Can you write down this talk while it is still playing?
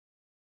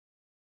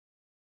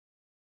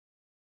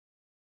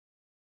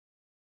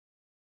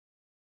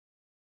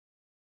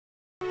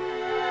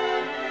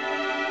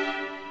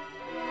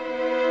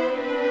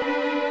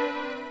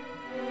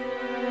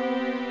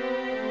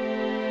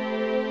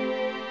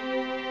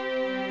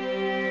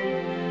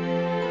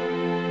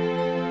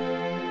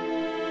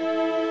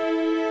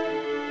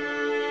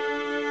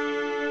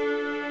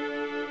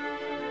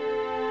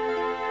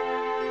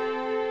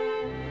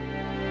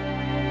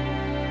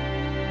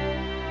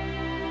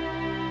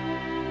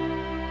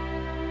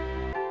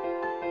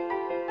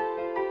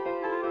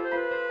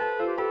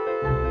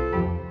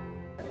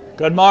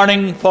Good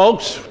morning,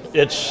 folks.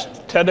 It's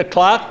 10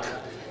 o'clock.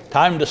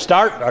 Time to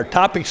start our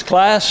topics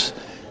class.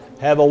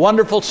 Have a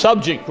wonderful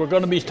subject we're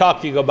going to be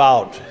talking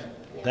about.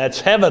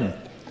 That's heaven.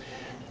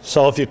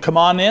 So if you come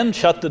on in,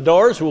 shut the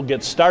doors, we'll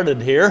get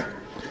started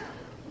here.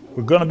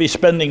 We're going to be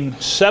spending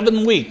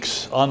 7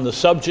 weeks on the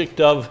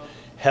subject of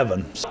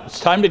heaven.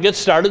 It's time to get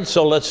started,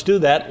 so let's do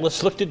that.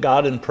 Let's look to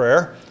God in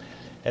prayer,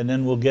 and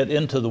then we'll get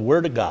into the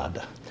Word of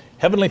God.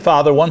 Heavenly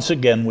Father, once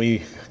again,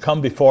 we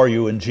come before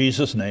you in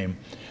Jesus' name.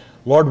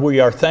 Lord, we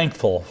are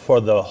thankful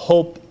for the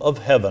hope of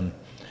heaven.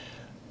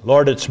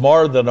 Lord, it's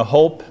more than a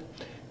hope.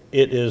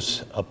 It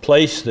is a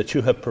place that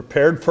you have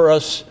prepared for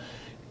us,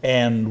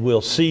 and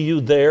we'll see you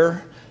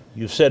there.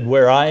 You said,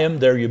 where I am,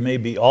 there you may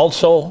be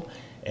also.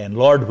 And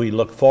Lord, we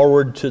look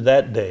forward to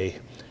that day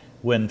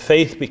when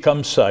faith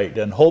becomes sight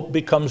and hope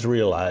becomes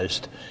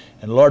realized.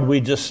 And Lord, we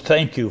just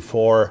thank you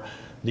for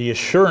the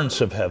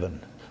assurance of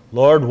heaven.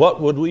 Lord, what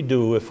would we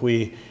do if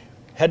we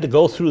had to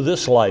go through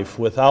this life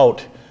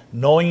without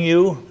knowing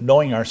you,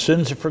 knowing our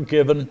sins are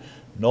forgiven,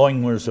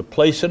 knowing there's a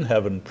place in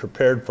heaven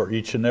prepared for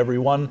each and every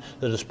one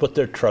that has put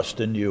their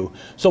trust in you.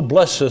 So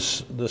bless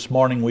us this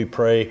morning, we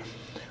pray.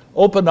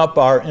 Open up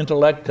our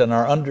intellect and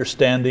our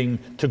understanding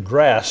to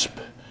grasp,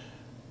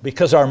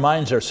 because our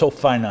minds are so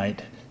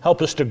finite.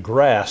 Help us to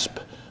grasp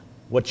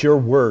what your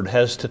word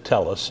has to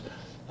tell us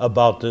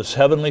about this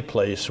heavenly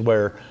place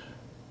where,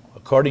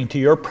 according to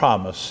your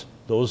promise,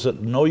 those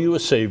that know you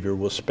as Savior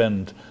will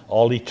spend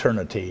all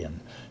eternity in.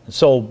 And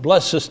so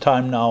bless this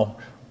time now,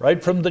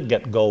 right from the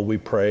get-go, we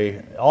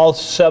pray. All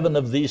 7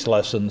 of these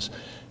lessons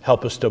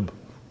help us to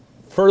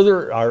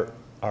further our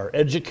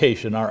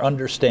education, our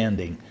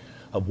understanding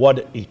of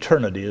what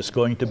eternity is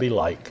going to be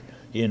like.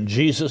 In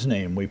Jesus'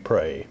 name we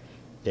pray.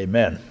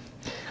 Amen.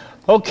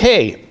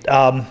 Okay,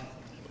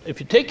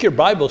 if you take your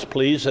Bibles,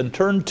 please, and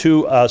turn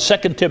to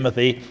 2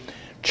 Timothy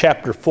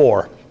chapter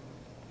 4.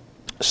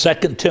 2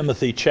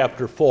 Timothy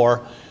chapter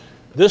 4.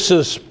 This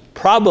is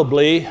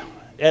probably,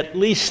 at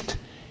least,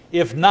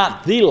 if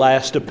not the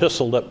last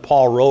epistle that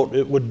Paul wrote,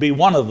 it would be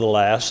one of the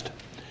last.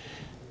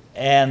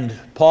 And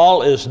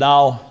Paul is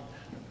now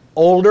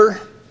older,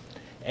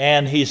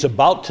 and he's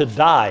about to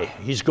die.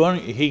 He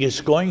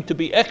is going to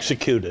be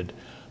executed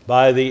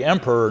by the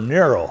Emperor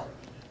Nero,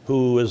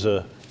 who is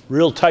a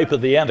real type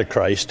of the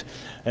Antichrist.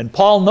 And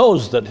Paul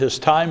knows that his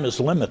time is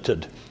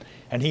limited,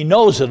 and he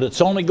knows that it's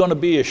only going to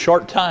be a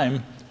short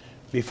time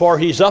before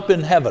he's up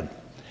in heaven.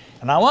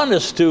 And I want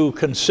us to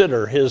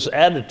consider his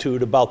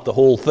attitude about the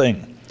whole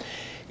thing.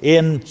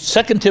 In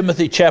 2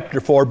 Timothy chapter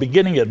 4,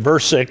 beginning at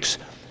verse 6,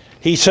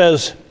 he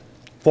says,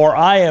 "For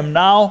I am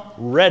now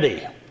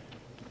ready."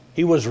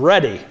 He was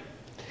ready.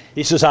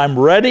 He says, "I'm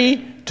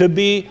ready to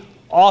be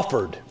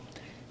offered."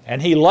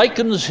 And he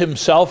likens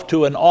himself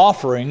to an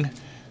offering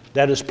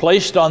that is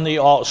placed on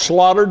the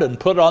slaughtered and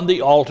put on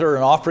the altar,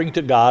 an offering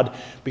to God,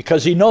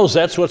 because he knows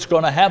that's what's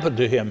going to happen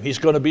to him. He's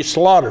going to be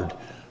slaughtered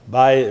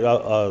by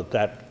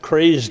that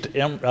crazed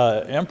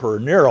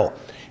Emperor Nero.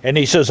 And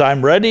he says,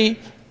 "I'm ready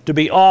to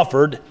be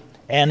offered,"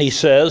 and he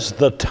says,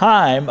 "The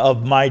time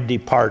of my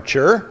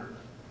departure,"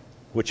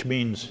 which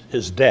means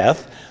his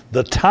death,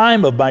 "the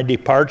time of my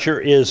departure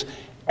is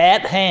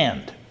at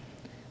hand."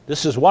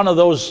 This is one of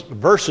those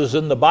verses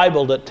in the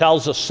Bible that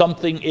tells us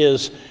something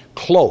is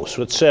close.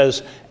 It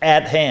says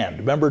at hand.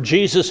 Remember,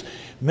 Jesus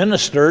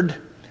ministered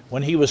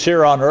when he was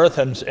here on earth,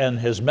 and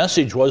his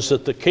message was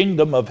that the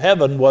kingdom of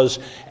heaven was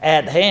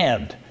at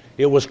hand.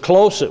 It was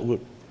close. It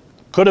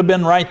could have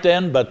been right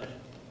then, but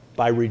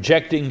by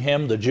rejecting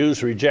him, the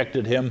Jews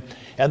rejected him,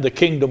 and the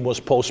kingdom was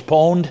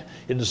postponed.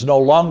 It is no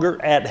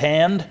longer at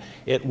hand.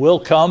 It will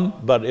come,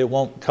 but it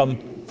won't come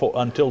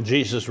until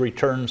Jesus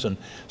returns and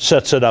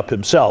sets it up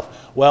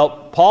himself. Well,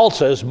 Paul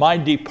says, my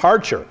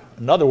departure,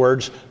 in other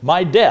words,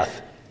 my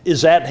death,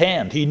 is at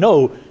hand. He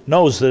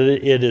knows that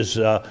it is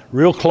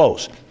real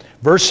close.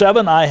 Verse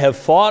 7, "I have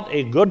fought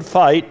a good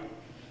fight.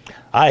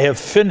 I have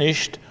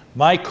finished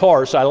my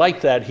course." I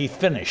like that. He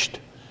finished.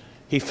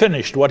 He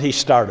finished what he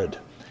started.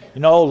 You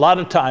know, a lot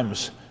of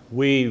times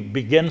we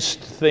begin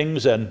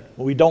things and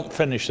we don't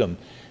finish them.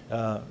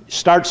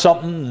 Start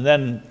something and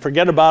then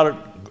forget about it,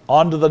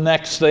 on to the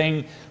next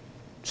thing.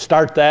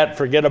 Start that,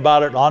 forget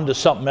about it, on to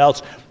something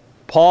else.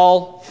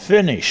 Paul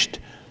finished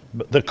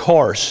the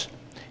course,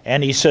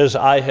 and he says,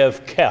 "I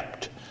have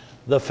kept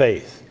the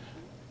faith."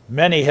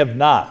 Many have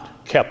not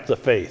kept the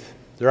faith.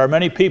 There are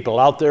many people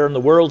out there in the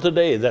world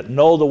today that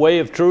know the way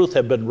of truth,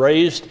 have been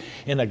raised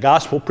in a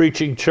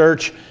gospel-preaching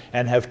church,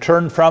 and have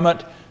turned from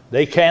it.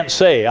 They can't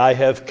say, "I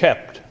have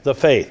kept the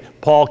faith."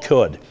 Paul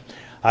could.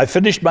 "I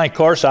finished my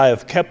course, I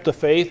have kept the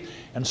faith."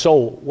 And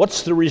so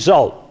what's the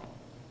result?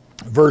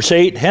 Verse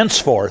 8,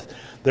 "Henceforth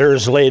there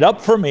is laid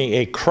up for me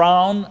a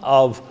crown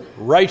of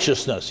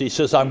righteousness." He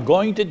says, I'm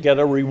going to get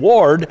a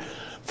reward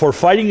for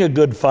fighting a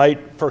good fight,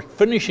 for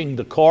finishing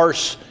the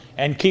course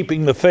and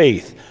keeping the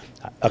faith.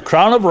 "A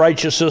crown of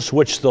righteousness,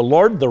 which the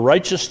Lord, the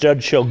righteous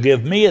judge, shall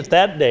give me at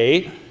that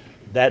day,"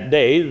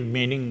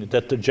 meaning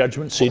at the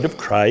judgment seat of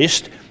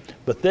Christ.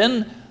 But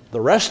then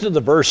the rest of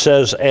the verse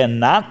says, "and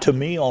not to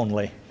me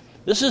only."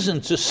 This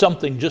isn't just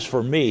something just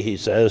for me, he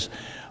says,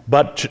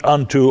 but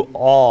unto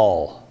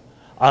all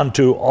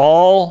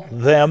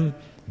them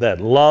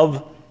that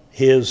love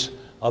his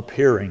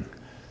appearing.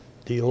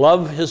 Do you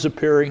love his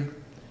appearing?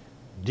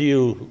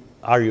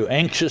 Are you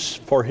anxious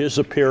for his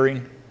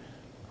appearing?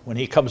 When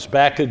he comes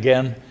back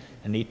again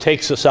and he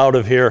takes us out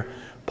of here,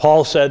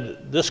 Paul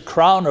said, this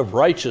crown of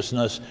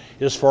righteousness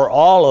is for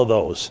all of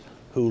those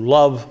who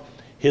love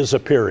his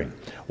appearing.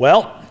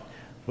 Well,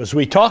 as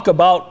we talk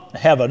about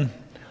heaven,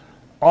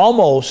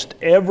 almost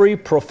every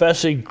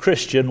professing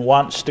Christian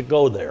wants to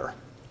go there.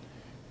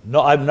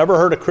 No, I've never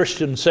heard a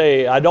Christian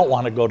say, I don't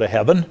want to go to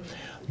heaven.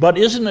 But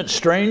isn't it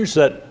strange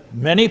that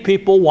many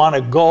people want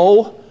to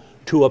go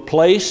to a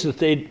place that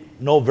they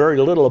know very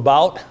little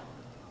about?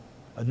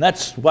 And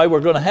that's why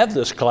we're going to have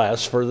this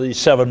class for these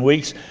 7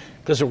 weeks,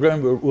 because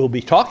we'll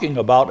be talking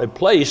about a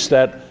place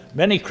that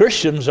many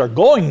Christians are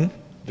going,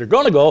 they're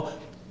going to go,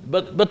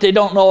 but they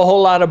don't know a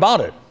whole lot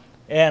about it.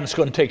 And it's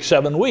going to take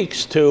 7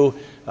 weeks to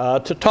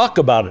talk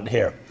about it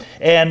here.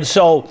 And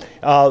so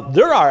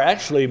there are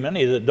actually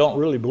many that don't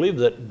really believe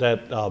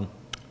that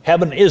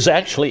heaven is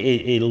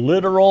actually a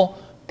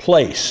literal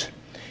place.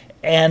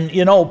 And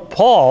you know,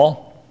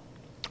 Paul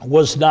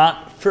was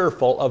not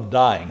fearful of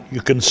dying.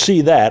 You can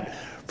see that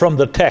from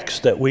the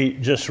text that we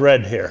just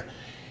read here.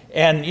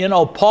 And you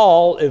know,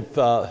 Paul, if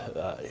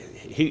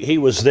he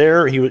was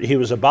there, he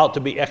was about to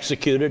be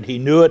executed, he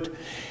knew it,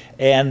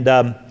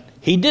 and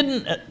he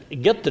didn't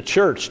get the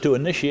church to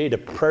initiate a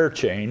prayer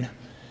chain,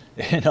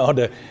 you know,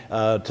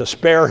 to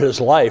spare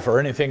his life or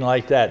anything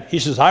like that. He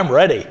says, I'm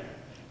ready.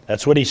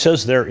 That's what he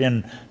says there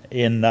in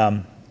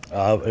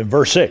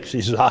verse 6.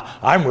 He says,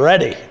 I'm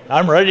ready.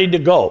 I'm ready to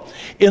go.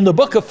 In the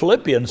book of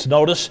Philippians,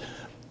 notice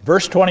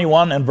verse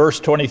 21 and verse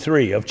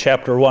 23 of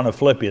chapter 1 of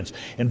Philippians.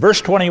 In verse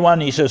 21,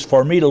 he says,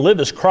 for me to live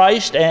is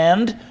Christ,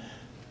 and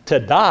to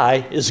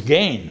die is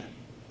gain.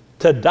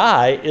 To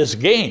die is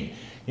gain.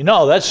 You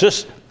know, that's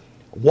just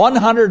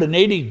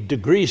 180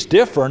 degrees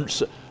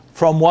difference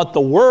from what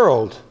the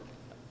world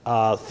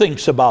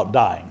thinks about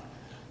dying.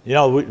 You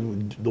know,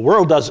 the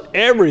world does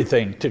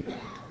everything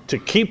to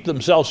keep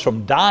themselves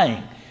from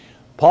dying.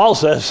 Paul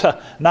says,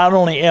 not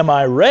only am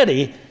I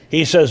ready,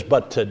 he says,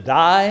 but to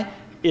die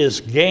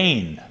is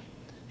gain.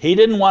 He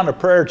didn't want a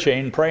prayer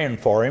chain praying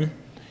for him.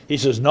 He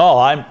says, no,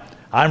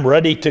 I'm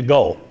ready to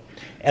go.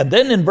 And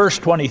then in verse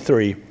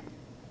 23,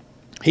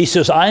 he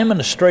says, I am in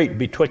a strait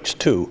betwixt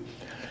two,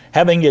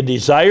 having a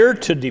desire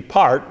to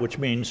depart, which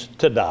means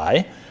to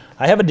die.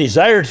 I have a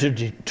desire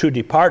to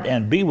depart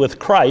and be with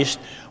Christ,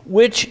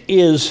 which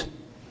is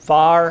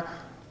far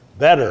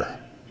better.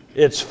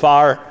 It's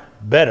far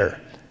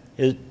better.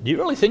 Do you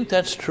really think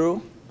that's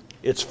true?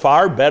 It's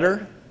far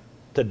better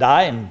to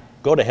die and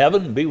go to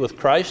heaven and be with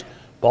Christ?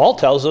 Paul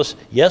tells us,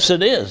 yes,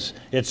 it is.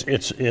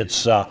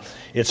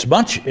 It's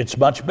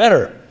much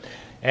better.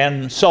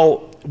 And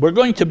so we're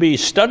going to be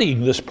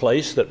studying this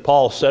place that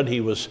Paul said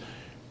he was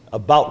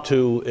about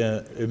to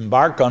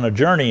embark on a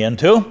journey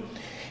into.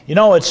 You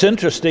know, it's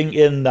interesting,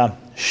 in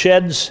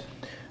Shedd's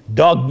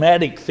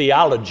Dogmatic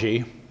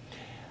Theology,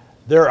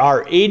 there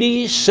are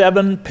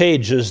 87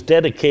 pages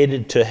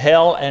dedicated to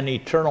hell and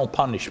eternal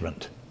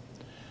punishment.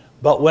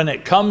 But when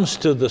it comes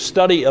to the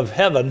study of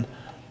heaven,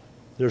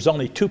 there's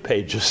only 2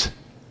 pages.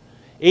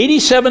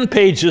 87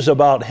 pages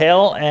about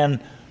hell and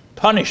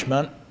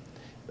punishment,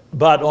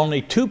 but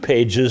only 2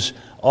 pages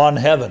on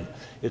heaven.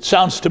 It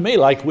sounds to me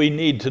like we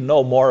need to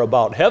know more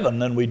about heaven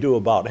than we do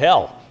about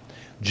hell.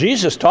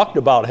 Jesus talked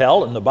about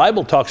hell, and the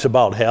Bible talks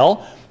about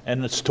hell,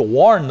 and it's to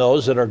warn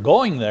those that are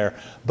going there.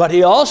 But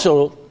he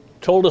also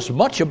told us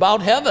much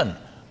about heaven.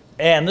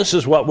 And this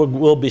is what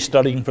we'll be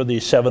studying for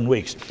these 7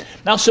 weeks.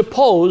 Now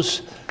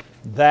suppose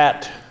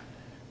that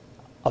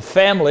a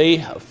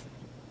family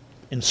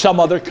in some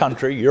other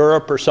country,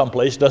 Europe or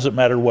someplace, doesn't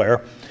matter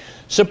where,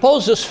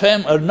 suppose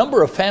a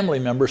number of family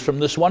members from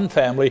this one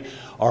family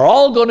are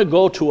all going to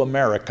go to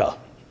America.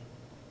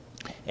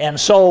 And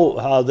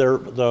so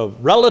the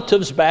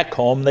relatives back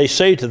home, they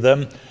say to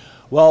them,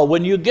 well,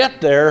 when you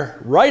get there,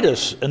 write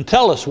us and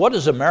tell us, what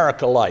is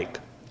America like?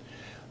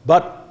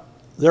 But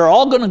they're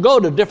all going to go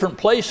to different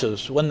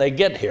places when they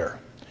get here.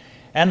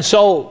 And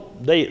so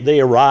they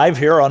arrive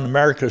here on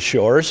America's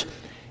shores.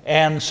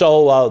 And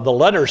so the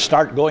letters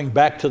start going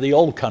back to the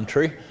old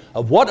country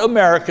of what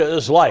America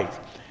is like.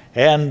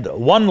 And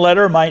one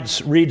letter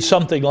might read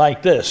something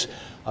like this: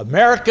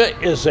 America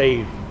is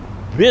a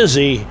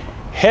busy,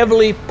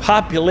 heavily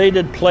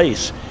populated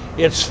place.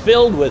 It's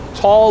filled with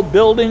tall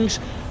buildings,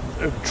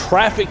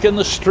 traffic in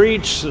the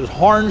streets,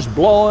 horns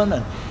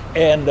blowing,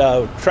 and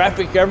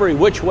traffic every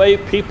which way,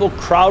 people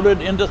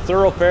crowded into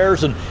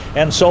thoroughfares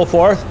and so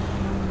forth.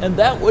 And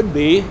that would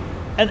be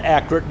an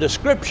accurate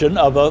description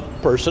of a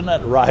person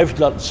that arrived,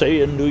 let's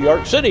say, in New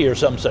York City or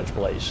some such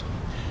place.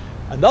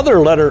 Another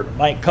letter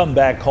might come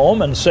back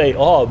home and say,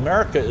 oh,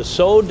 America is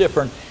so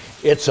different.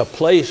 It's a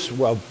place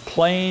of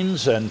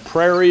plains and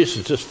prairies,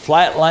 it's just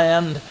flat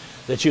land.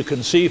 that you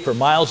can see for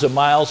miles and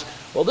miles.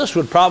 Well, this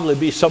would probably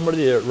be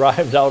somebody that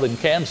arrived out in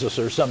Kansas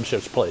or some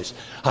such place.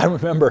 I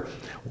remember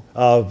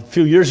a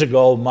few years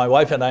ago, my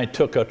wife and I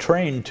took a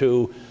train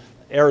to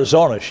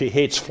Arizona. She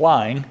hates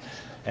flying.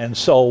 And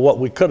so what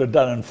we could have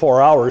done in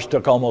 4 hours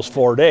took almost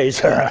 4 days.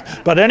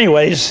 But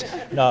anyways,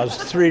 no, it was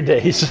 3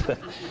 days.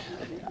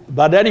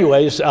 But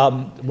anyways,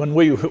 when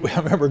I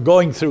remember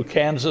going through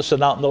Kansas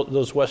and out in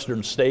those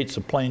western states,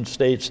 the plain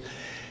states,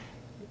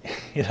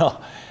 you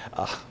know,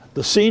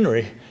 the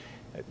scenery,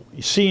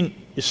 you've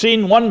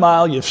seen 1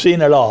 mile, you've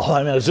seen it all.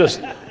 I mean, it's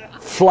just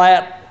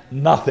flat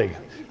nothing.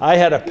 I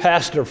had a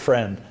pastor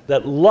friend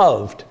that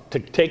loved to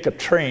take a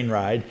train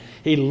ride.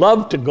 He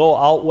loved to go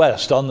out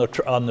west on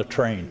the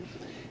train.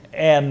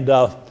 And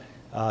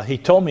he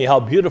told me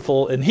how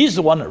beautiful, and he's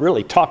the one that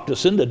really talked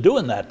us into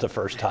doing that the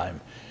first time.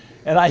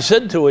 And I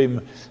said to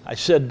him, I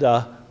said,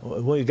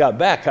 when we got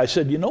back, I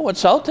said, you know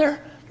what's out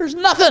there? There's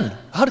nothing.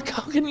 How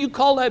can you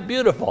call that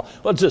beautiful?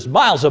 Well, it's just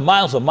miles and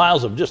miles and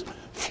miles of just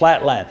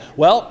flat land.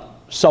 Well,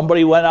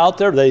 somebody went out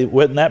there, they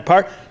went in that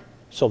part,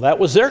 so that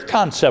was their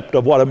concept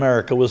of what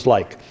America was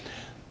like.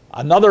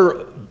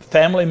 Another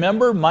family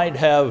member might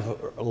have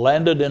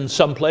landed in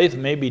some place,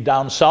 maybe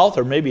down south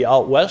or maybe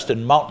out west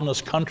in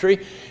mountainous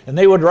country, and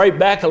they would write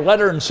back a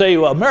letter and say,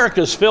 well,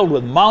 America's filled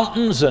with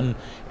mountains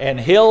and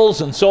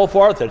hills and so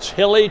forth. It's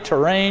hilly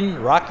terrain,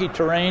 rocky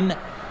terrain.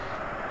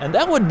 And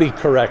that would be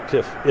correct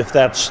if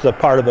that's the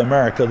part of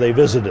America they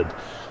visited.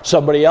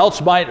 Somebody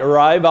else might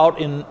arrive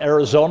out in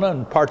Arizona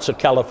and parts of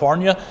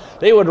California.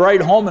 They would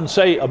write home and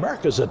say,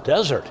 America's a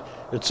desert.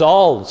 It's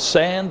all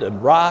sand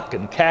and rock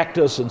and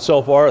cactus and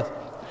so forth.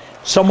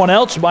 Someone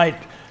else might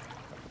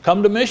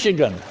come to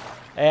Michigan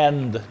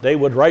and they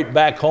would write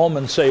back home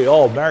and say,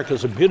 oh,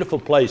 America's a beautiful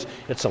place.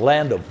 It's a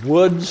land of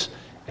woods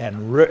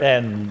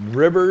and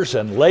rivers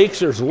and lakes.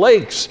 There's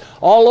lakes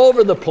all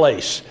over the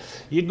place.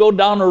 You go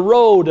down a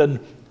road and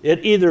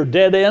it either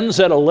dead ends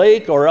at a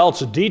lake or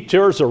else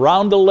detours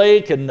around the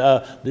lake, and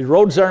the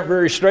roads aren't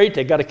very straight.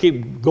 They got to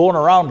keep going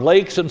around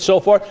lakes and so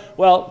forth.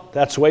 Well,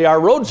 that's the way our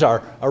roads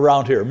are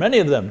around here. Many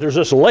of them, there's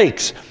just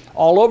lakes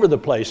all over the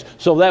place.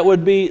 So that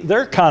would be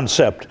their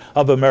concept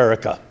of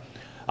America.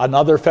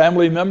 Another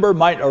family member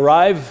might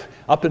arrive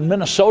up in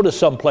Minnesota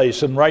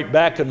someplace and write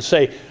back and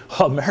say,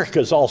 oh,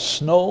 America's all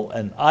snow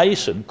and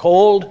ice and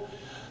cold.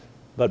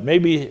 But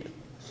maybe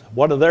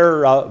one of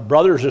their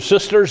brothers or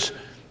sisters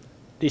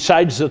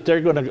decides that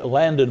they're going to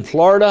land in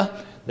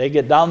Florida. They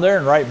get down there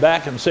and write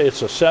back and say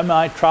it's a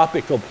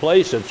semi-tropical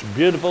place. It's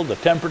beautiful. The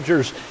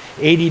temperature's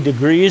 80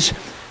 degrees.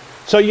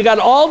 So you got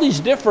all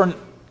these different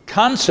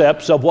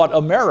concepts of what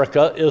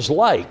America is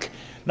like.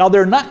 Now,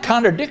 they're not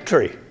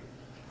contradictory.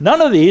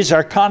 None of these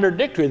are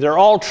contradictory. They're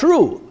all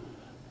true.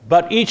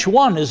 But each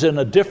one is in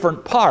a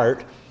different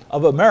part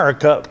of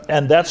America,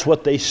 and that's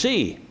what they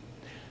see.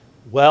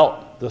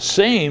 Well, the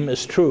same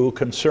is true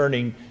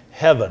concerning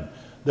heaven.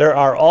 There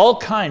are all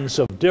kinds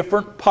of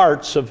different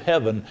parts of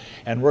heaven,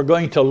 and we're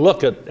going to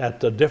look at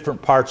the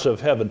different parts of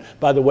heaven.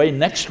 By the way,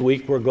 next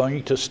week we're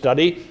going to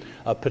study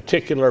a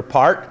particular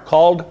part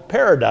called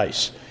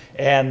paradise.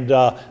 And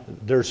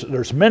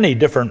there's many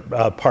different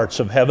parts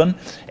of heaven,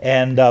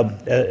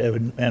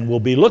 and we'll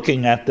be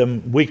looking at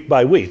them week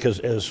by week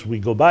as we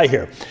go by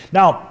here.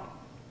 Now,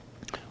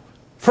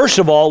 first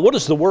of all, what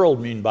does the world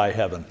mean by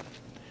heaven?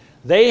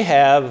 They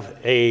have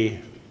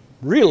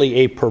really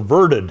a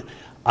perverted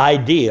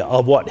idea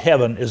of what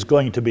heaven is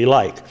going to be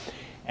like.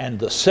 And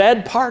the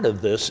sad part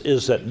of this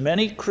is that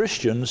many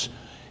Christians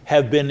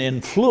have been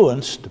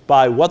influenced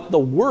by what the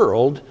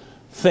world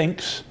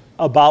thinks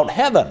about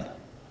heaven.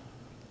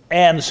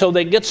 And so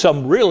they get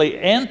some really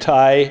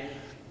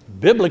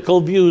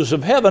anti-biblical views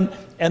of heaven,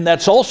 and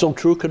that's also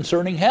true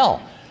concerning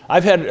hell.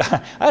 I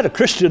had a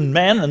Christian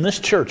man in this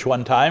church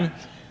one time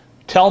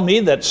tell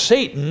me that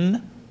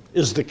Satan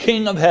is the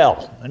king of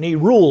hell, and he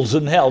rules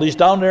in hell. He's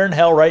down there in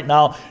hell right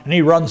now, and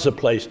he runs the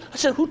place. I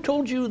said, who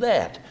told you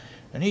that?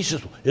 And he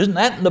says, isn't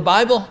that in the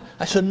Bible?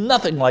 I said,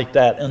 nothing like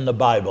that in the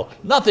Bible.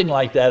 Nothing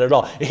like that at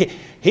all.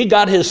 He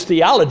got his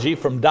theology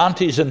from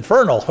Dante's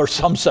Inferno or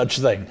some such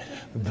thing,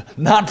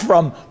 not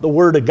from the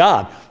Word of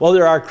God. Well,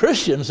 there are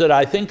Christians that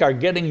I think are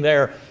getting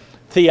their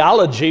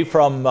theology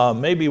from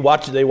maybe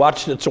they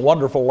watched It's a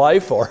Wonderful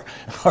Life or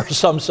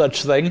some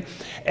such thing,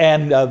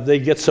 and they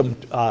get some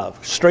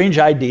strange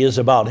ideas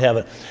about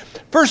heaven.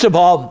 First of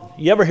all,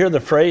 you ever hear the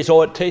phrase,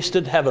 oh, it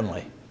tasted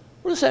heavenly?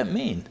 What does that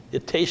mean?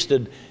 It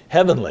tasted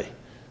heavenly.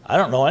 I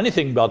don't know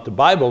anything about the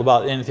Bible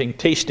about anything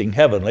tasting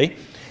heavenly,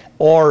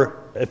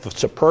 or if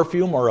it's a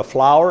perfume or a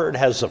flower, it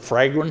has the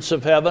fragrance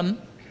of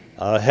heaven,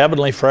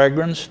 heavenly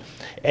fragrance.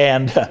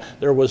 And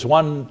there was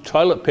one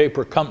toilet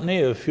paper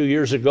company a few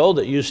years ago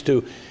that used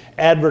to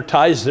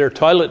advertise their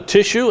toilet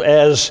tissue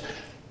as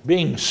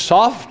being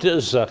soft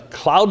as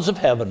clouds of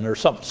heaven, or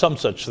some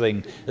such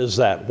thing as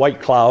that,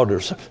 white cloud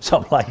or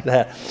something like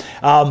that.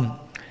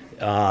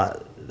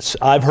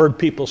 I've heard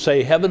people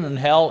say heaven and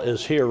hell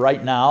is here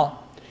right now.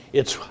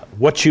 It's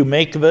what you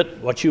make of it,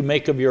 what you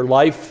make of your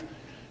life.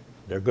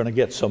 They're going to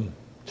get some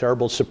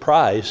terrible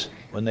surprise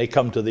when they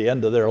come to the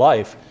end of their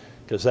life,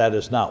 because that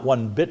is not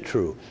one bit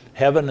true.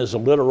 Heaven is a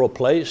literal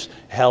place,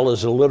 hell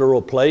is a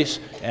literal place,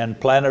 and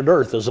planet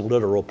Earth is a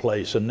literal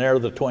place, and there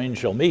the twain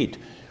shall meet.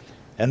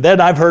 And then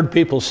I've heard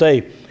people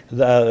say,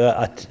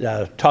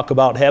 talk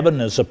about heaven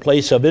as a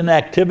place of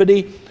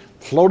inactivity,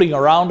 floating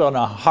around on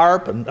a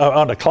harp and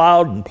on a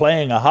cloud and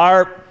playing a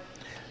harp,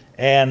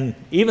 and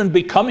even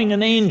becoming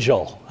an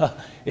angel.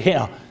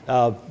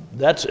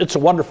 It's a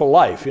wonderful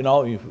life.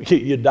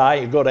 You die,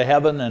 you go to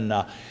heaven,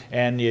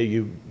 and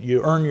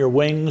you earn your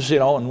wings.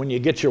 And when you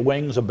get your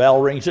wings, a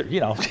bell rings.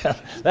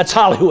 That's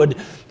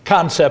Hollywood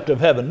concept of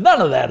heaven.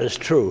 None of that is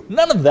true.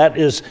 None of that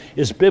is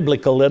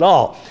biblical at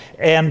all.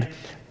 And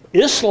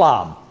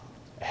Islam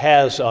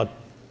has a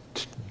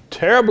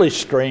terribly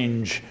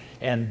strange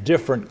and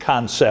different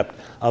concept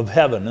of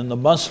heaven. In the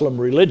Muslim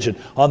religion,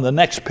 on the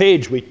next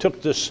page, we took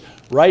this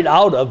right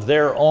out of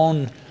their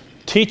own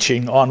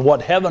teaching on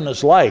what heaven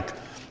is like.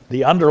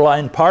 The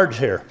underlined part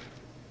here.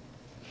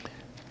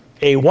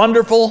 A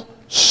wonderful,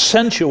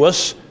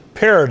 sensuous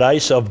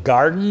paradise of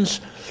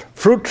gardens,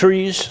 fruit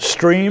trees,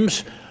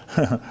 streams,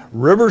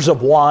 rivers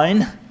of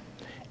wine,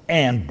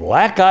 and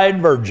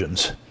black-eyed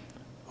virgins,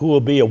 who will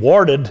be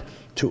awarded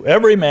to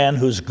every man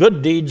whose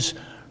good deeds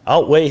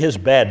outweigh his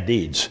bad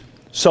deeds.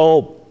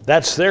 So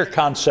that's their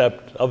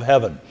concept of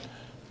heaven.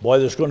 Boy,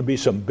 there's going to be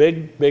some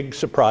big, big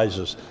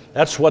surprises.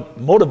 That's what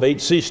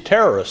motivates these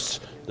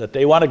terrorists, that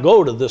they want to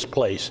go to this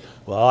place.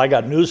 Well, I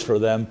got news for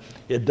them.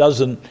 It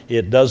doesn't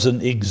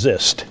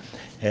exist.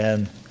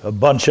 And a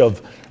bunch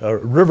of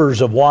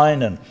rivers of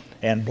wine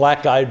and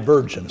black-eyed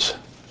virgins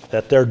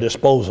at their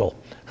disposal.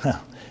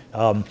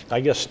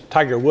 I guess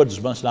Tiger Woods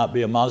must not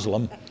be a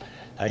Muslim.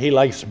 He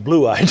likes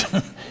blue-eyed.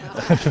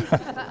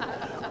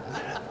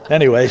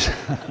 Anyways.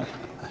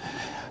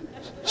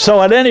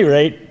 So at any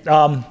rate,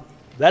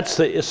 that's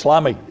the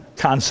Islamic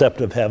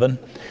concept of heaven.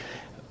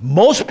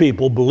 Most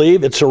people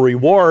believe it's a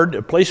reward,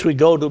 a place we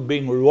go to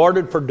being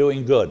rewarded for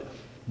doing good.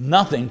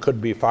 Nothing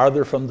could be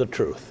farther from the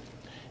truth.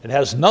 It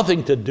has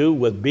nothing to do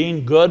with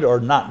being good or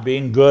not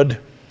being good.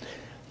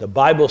 The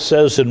Bible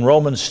says in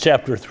Romans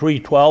chapter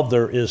 3:12,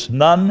 there is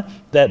none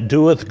that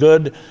doeth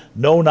good,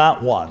 no,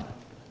 not one.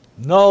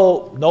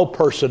 No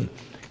person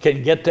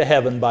can get to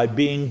heaven by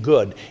being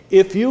good.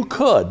 If you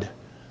could,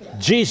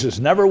 Jesus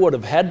never would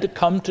have had to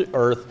come to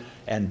earth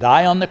and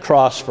die on the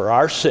cross for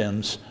our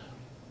sins.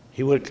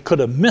 He could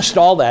have missed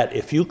all that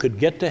if you could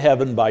get to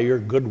heaven by your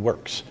good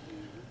works.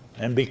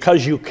 And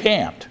because you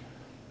can't,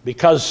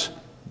 because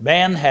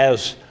man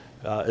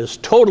is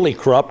totally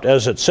corrupt,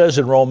 as it says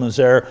in Romans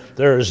there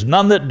is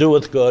none that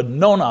doeth good,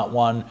 no, not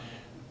one.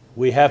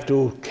 We have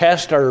to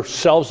cast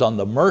ourselves on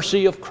the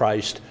mercy of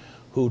Christ,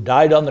 who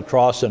died on the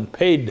cross and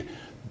paid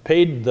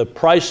the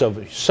price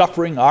of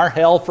suffering our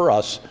hell for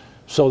us,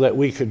 so that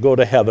we could go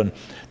to heaven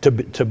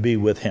to be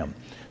with him.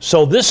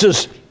 So this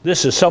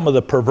is some of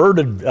the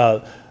perverted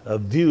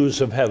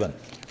views of heaven.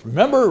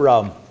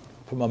 Remember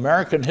from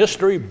American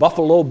history,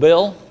 Buffalo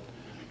Bill?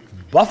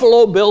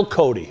 Buffalo Bill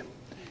Cody.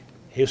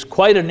 He was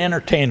quite an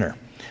entertainer.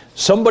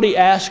 Somebody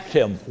asked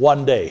him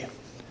one day,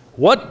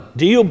 what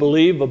do you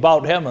believe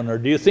about heaven, or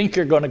do you think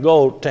you're going to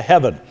go to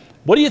heaven?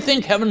 What do you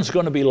think heaven's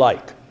going to be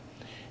like?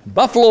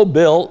 Buffalo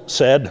Bill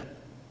said,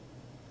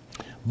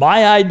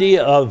 my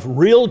idea of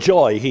real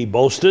joy, he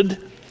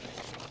boasted,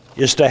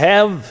 is to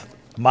have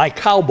my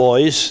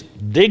cowboys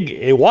dig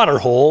a water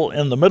hole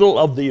in the middle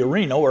of the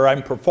arena where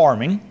I'm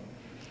performing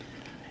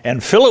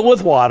and fill it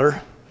with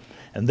water,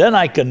 and then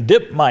I can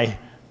dip my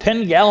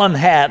 10-gallon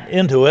hat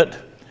into it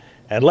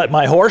and let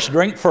my horse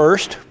drink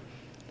first,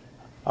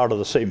 out of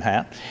the same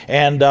hat,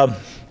 and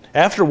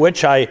after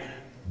which I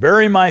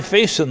bury my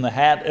face in the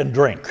hat and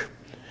drink.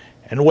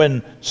 And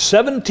when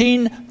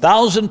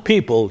 17,000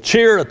 people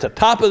cheer at the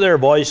top of their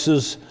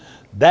voices,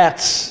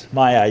 that's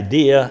my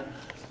idea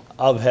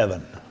of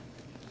heaven.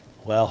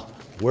 Well,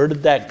 where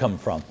did that come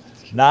from?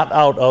 Not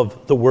out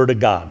of the Word of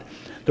God.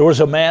 There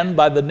was a man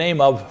by the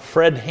name of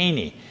Fred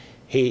Haney.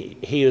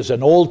 He is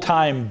an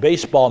old-time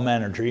baseball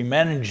manager. He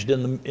managed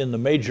in the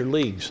major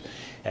leagues.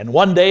 And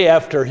one day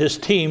after his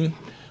team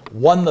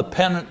won the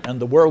pennant and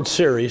the World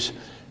Series,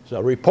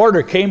 a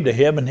reporter came to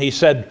him and he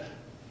said,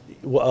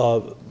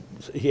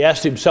 he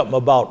asked him something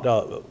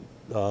about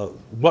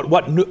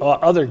what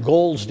other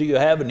goals do you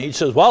have? And he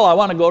says, well, I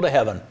want to go to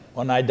heaven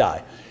when I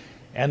die.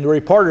 And the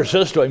reporter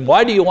says to him,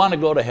 why do you want to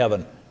go to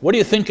heaven? What do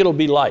you think it'll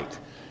be like?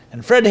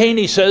 And Fred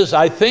Haney says,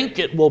 I think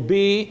it will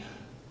be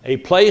a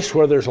place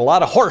where there's a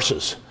lot of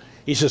horses.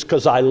 He says,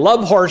 because I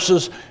love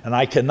horses and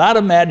I cannot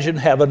imagine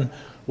heaven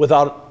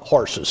without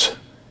horses.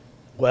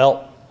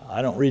 Well,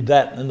 I don't read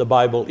that in the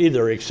Bible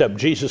either, except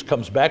Jesus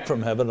comes back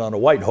from heaven on a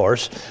white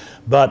horse.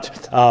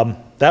 But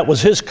that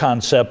was his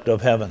concept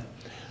of heaven.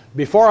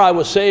 Before I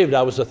was saved,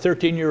 I was a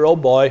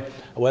 13-year-old boy.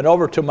 I went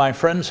over to my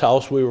friend's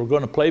house. We were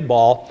going to play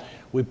ball.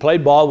 We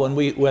played ball.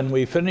 When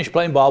we finished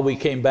playing ball, we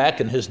came back,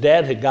 and his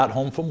dad had got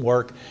home from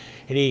work.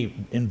 And he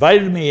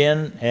invited me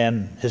in,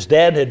 and his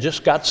dad had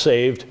just got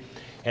saved.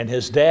 And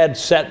his dad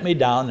sat me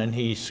down, and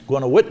he's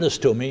going to witness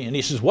to me. And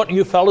he says, what are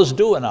you fellas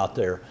doing out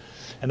there?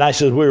 And I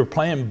said, we were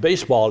playing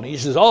baseball. And he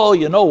says, oh,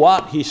 you know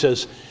what? He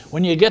says,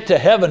 when you get to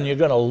heaven, you're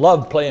going to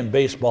love playing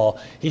baseball.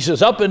 He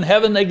says, up in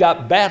heaven, they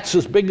got bats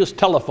as big as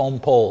telephone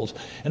poles.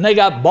 And they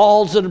got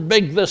balls that are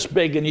big, this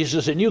big. And he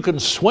says, and you can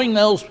swing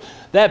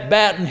that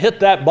bat and hit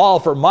that ball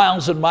for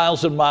miles and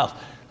miles and miles.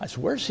 I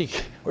said, where's he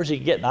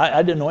getting?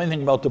 I didn't know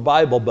anything about the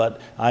Bible,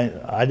 but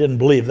I didn't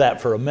believe that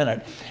for a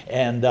minute.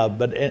 And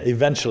but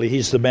eventually,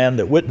 he's the man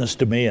that witnessed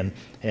to me and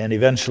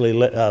eventually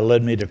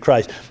led me to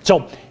Christ.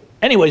 So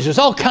anyways, there's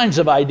all kinds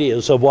of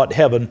ideas of what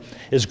heaven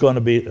is going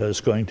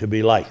to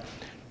be like.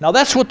 Now,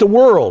 that's what the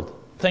world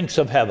thinks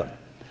of heaven.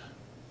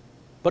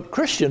 But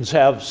Christians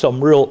have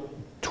some real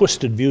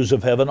twisted views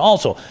of heaven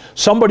also.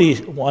 Somebody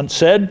once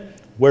said,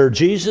 where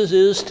Jesus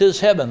is,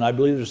 'tis heaven. I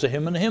believe there's a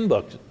hymn in the hymn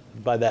book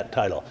by that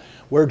title.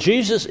 Where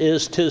Jesus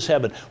is, 'tis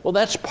heaven. Well,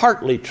 that's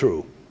partly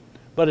true,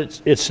 but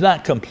it's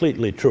not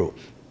completely true.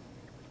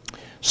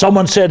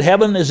 Someone said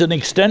heaven is an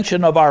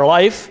extension of our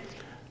life,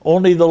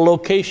 only the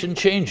location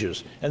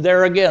changes. And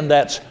there again,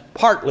 that's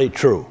partly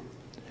true.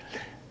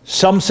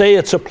 Some say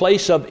it's a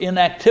place of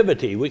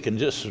inactivity. We can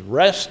just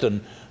rest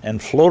and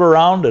float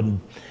around.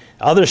 And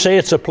others say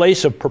it's a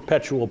place of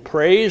perpetual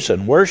praise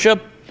and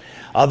worship.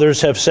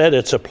 Others have said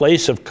it's a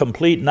place of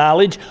complete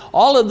knowledge.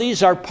 All of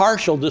these are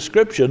partial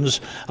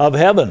descriptions of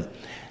heaven.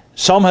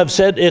 Some have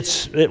said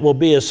it will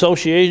be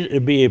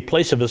a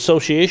place of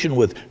association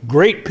with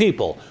great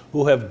people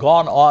who have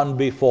gone on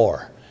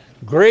before.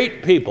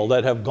 Great people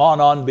that have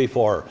gone on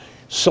before.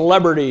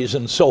 Celebrities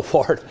and so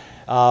forth.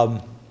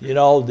 You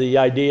know, the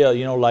idea,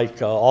 you know,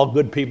 like all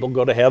good people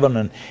go to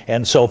heaven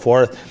and so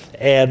forth.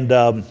 And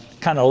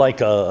kind of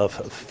like a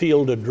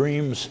Field of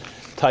Dreams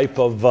type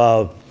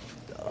of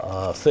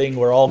thing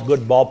where all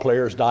good ball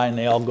players die and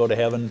they all go to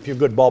heaven. If you're a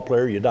good ball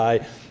player, you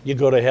die, you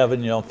go to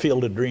heaven, you know,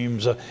 Field of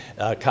Dreams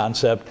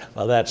concept.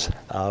 Well, that's,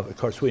 of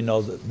course, we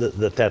know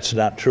that that's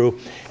not true.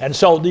 And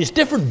so these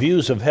different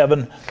views of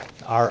heaven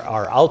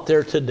are out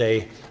there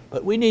today,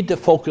 but we need to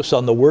focus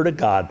on the Word of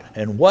God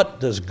and what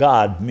does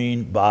God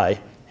mean by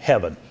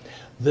heaven.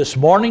 This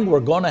morning we're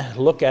going to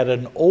look at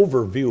an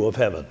overview of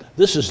heaven.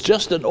 This is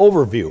just an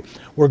overview.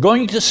 We're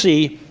going to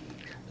see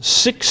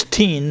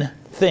 16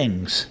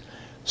 things,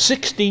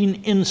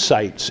 16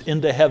 insights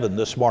into heaven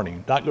this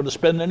morning. Not going to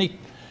spend any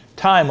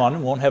time on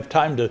them, won't have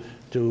time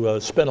to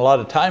spend a lot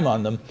of time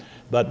on them,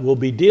 but we'll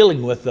be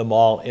dealing with them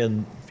all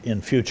in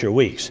future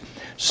weeks.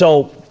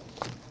 So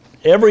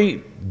every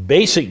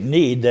basic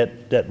need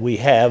that we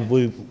have,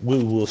 we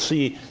will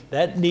see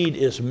that need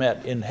is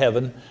met in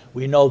heaven.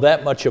 We know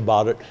that much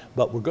about it,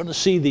 but we're going to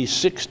see these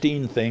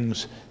 16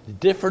 things,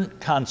 different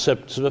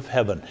concepts of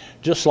heaven,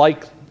 just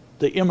like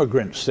the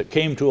immigrants that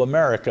came to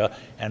America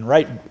and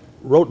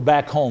wrote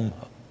back home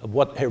of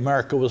what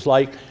America was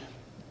like.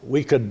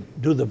 We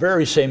could do the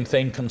very same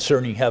thing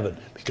concerning heaven,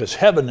 because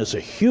heaven is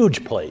a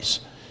huge place,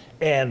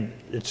 and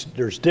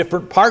there's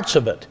different parts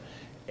of it,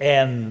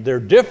 and they're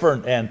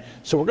different, and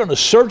so we're going to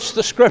search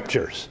the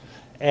scriptures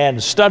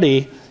and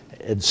study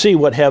and see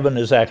what heaven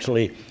is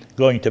actually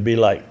going to be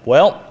like.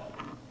 Well,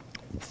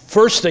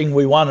 first thing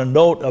we want to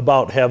note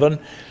about heaven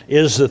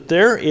is that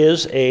there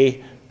is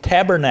a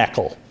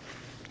tabernacle.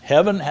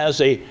 Heaven has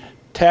a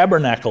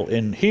tabernacle.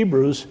 In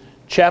Hebrews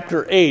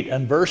chapter 8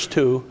 and verse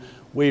 2,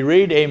 we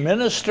read, a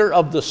minister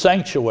of the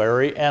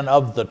sanctuary and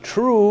of the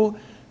true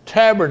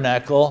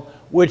tabernacle,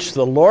 which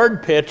the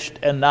Lord pitched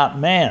and not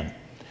man.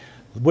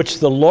 Which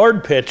the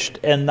Lord pitched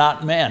and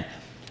not man.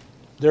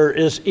 There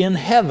is in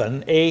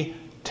heaven a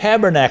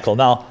tabernacle.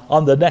 Now,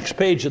 on the next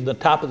page, at the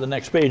top of the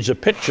next page, a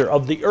picture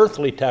of the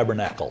earthly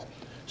tabernacle.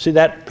 See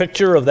that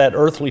picture of that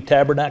earthly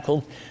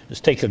tabernacle?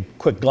 Just take a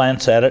quick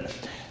glance at it.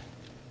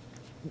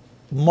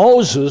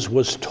 Moses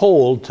was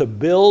told to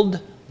build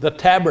the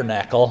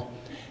tabernacle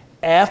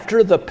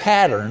after the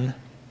pattern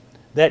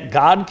that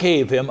God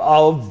gave him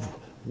of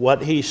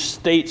what he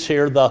states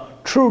here, the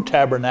true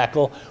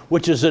tabernacle,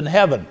 which is in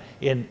heaven.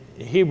 In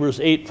Hebrews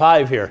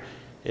 8:5 here,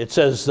 it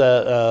says,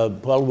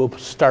 well, we'll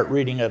start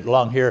reading it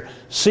along here.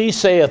 See,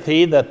 saith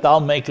he, that thou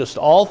makest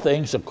all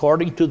things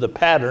according to the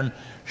pattern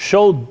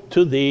showed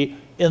to thee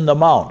in the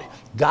mount.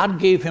 God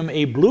gave him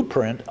a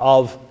blueprint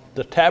of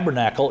the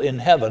tabernacle in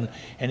heaven,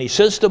 and he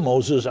says to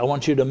Moses, I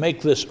want you to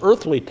make this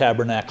earthly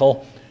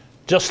tabernacle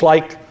just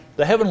like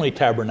the heavenly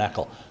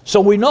tabernacle.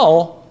 So we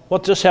know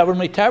what this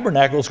heavenly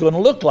tabernacle is going to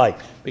look like,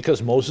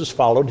 because Moses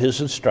followed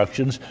his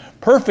instructions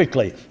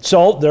perfectly.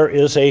 So there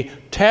is a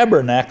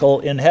tabernacle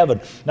in heaven.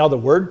 Now the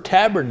word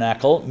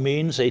tabernacle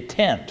means a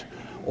tent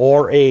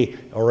or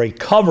a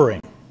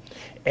covering.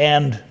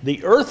 And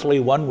the earthly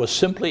one was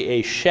simply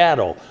a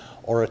shadow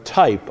or a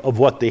type of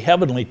what the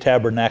heavenly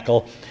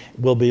tabernacle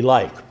will be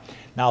like.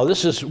 Now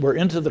we're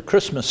into the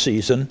Christmas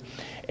season,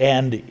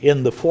 and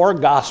in the four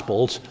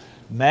Gospels,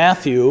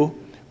 Matthew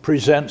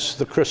presents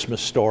the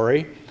Christmas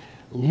story.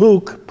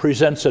 Luke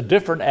presents a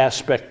different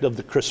aspect of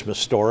the Christmas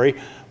story.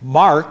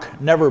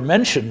 Mark never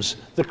mentions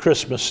the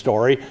Christmas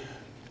story,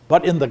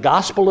 but in the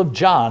Gospel of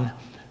John,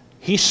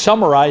 he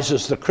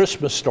summarizes the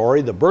Christmas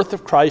story, the birth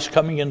of Christ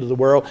coming into the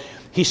world.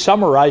 He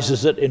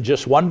summarizes it in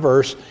just one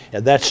verse,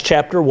 and that's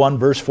chapter 1,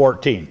 verse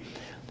 14.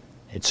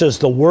 It says,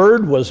 the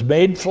Word was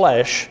made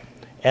flesh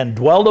and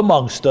dwelt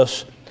amongst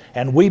us,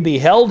 and we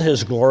beheld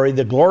his glory.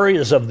 The glory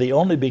is of the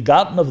only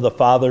begotten of the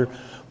Father,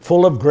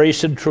 full of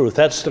grace and truth.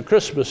 That's the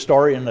Christmas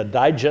story in a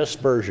digest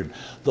version.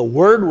 The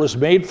Word was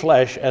made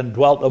flesh and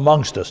dwelt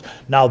amongst us.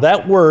 Now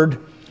that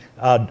word,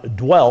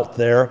 dwelt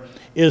there,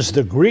 is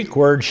the Greek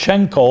word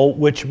shenko,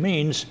 which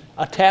means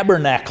a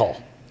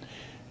tabernacle.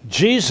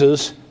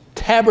 Jesus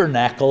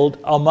tabernacled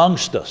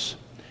amongst us.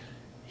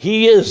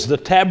 He is the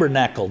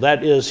tabernacle.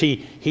 That is,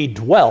 he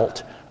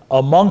dwelt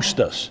amongst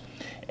us.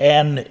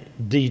 And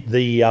the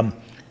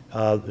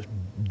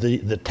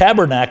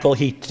tabernacle,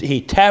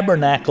 he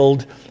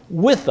tabernacled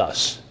with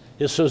us.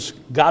 This was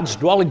God's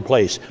dwelling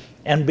place.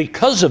 And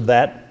because of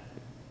that,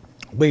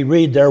 we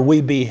read there,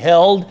 we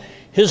beheld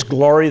his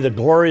glory, the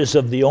glories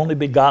of the only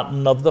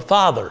begotten of the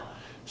Father.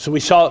 So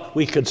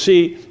we could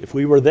see, if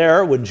we were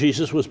there when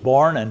Jesus was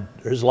born and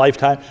his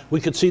lifetime,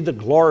 we could see the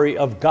glory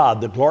of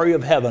God, the glory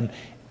of heaven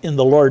in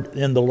the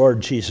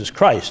Lord Jesus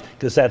Christ,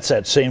 because that's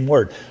that same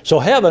word. So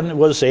heaven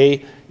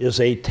is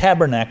a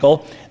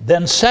tabernacle.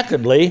 Then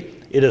secondly,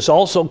 it is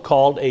also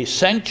called a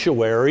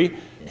sanctuary.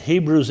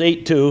 Hebrews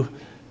 8:2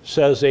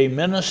 says a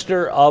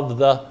minister of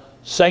the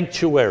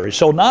sanctuary.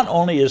 So not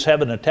only is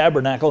heaven a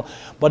tabernacle,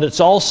 but it's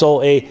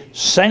also a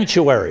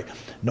sanctuary.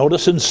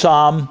 Notice in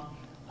Psalm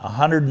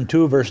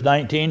 102 verse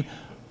 19,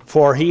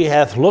 for he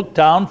hath looked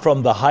down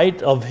from the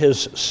height of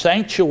his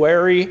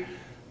sanctuary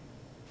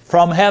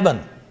from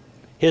heaven.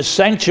 His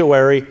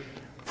sanctuary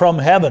from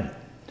heaven.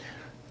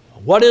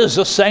 What is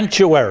a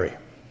sanctuary?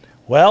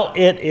 Well,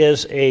 it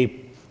is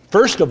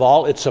first of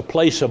all, it's a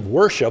place of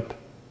worship,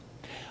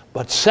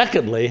 but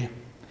secondly,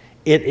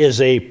 it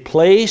is a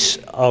place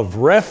of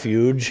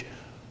refuge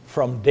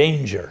from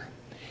danger.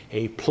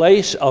 A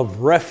place of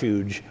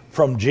refuge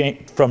from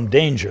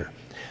danger.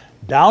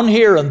 Down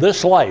here in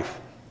this life,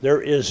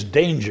 there is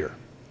danger.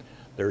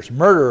 There's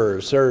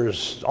murderers,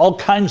 there's all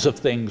kinds of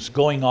things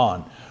going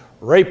on.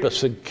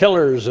 Rapists and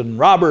killers and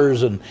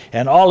robbers and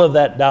all of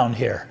that down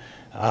here.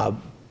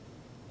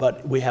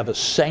 But we have a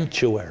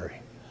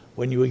sanctuary.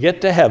 When you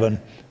get to heaven,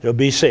 you'll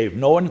be saved.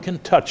 No one can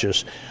touch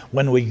us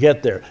when we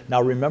get there.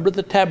 Now remember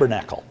the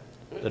tabernacle.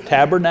 The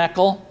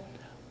tabernacle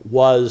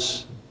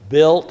was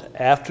built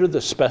after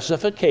the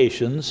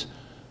specifications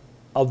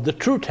of the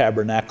true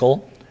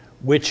tabernacle,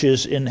 which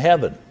is in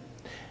heaven.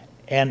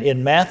 And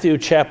in Matthew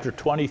chapter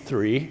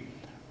 23,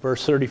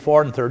 verse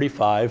 34 and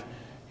 35,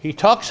 he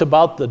talks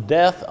about the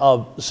death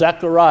of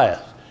Zechariah.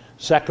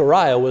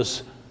 Zechariah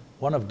was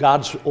one of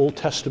God's Old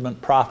Testament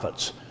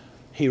prophets.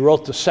 He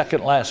wrote the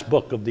second last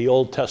book of the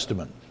Old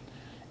Testament.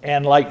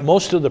 And like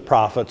most of the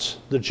prophets,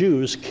 the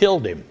Jews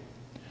killed him.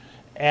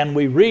 And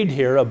we read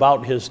here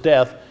about his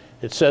death.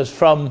 It says,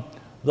 from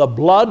the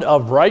blood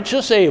of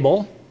righteous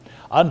Abel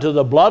unto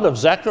the blood of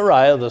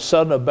Zechariah, the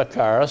son of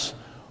Barachias,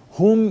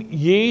 whom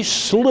ye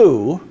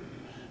slew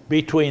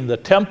between the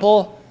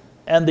temple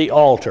and the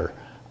altar.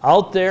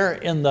 Out there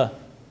in the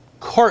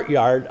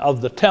courtyard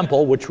of the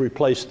temple, which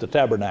replaced the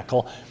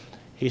tabernacle,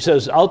 he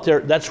says out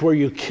there, that's where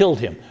you killed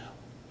him.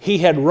 He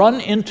had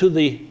run into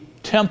the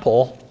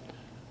temple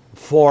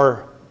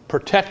for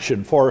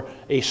protection, for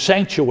a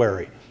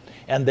sanctuary,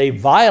 and they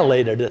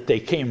violated it. They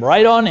came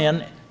right on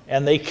in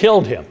and they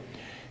killed him.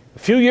 A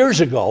few years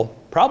ago,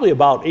 probably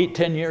about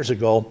 8-10 years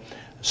ago,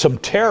 some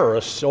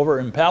terrorists over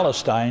in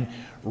Palestine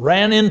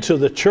ran into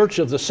the Church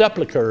of the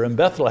Sepulchre in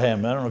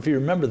Bethlehem. I don't know if you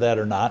remember that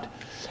or not.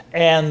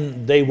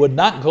 And they would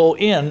not go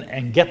in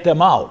and get them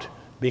out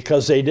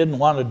because they didn't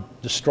want to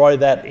destroy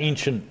that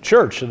ancient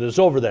church that is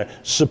over there.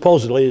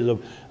 Supposedly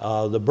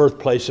the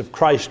birthplace of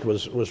Christ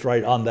was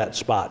right on that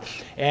spot.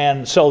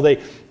 And so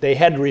they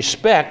had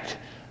respect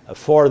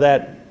for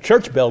that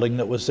church building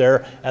that was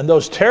there, and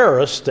those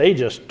terrorists, they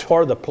just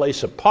tore the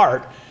place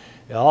apart.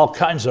 All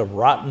kinds of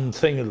rotten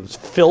things,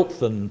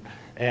 filth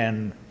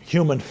and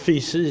human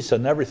feces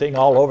and everything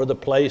all over the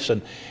place,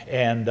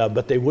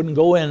 but they wouldn't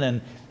go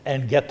in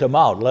and get them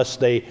out, lest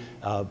they,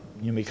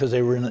 because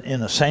they were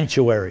in a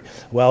sanctuary.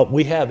 Well,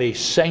 we have a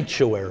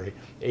sanctuary,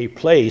 a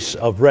place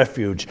of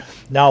refuge.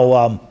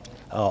 Now,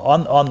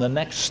 on the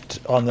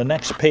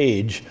next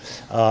page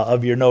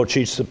of your note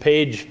sheets, the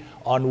page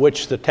on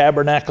which the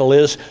tabernacle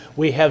is,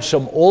 we have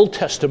some Old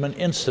Testament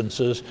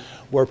instances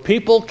where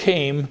people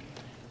came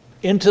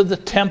into the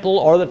temple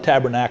or the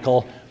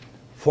tabernacle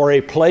for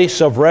a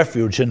place of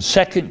refuge. In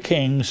 2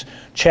 Kings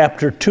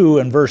chapter 2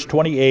 and verse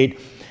 28,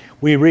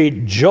 we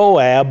read,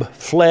 Joab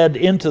fled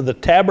into the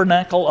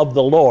tabernacle of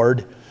the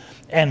Lord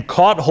and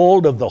caught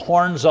hold of the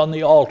horns on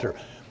the altar.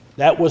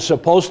 That was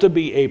supposed to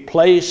be a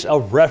place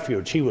of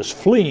refuge. He was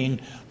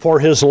fleeing for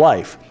his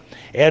life.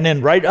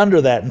 And right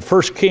under that, in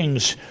 1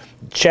 Kings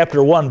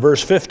chapter 1,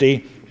 verse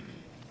 50,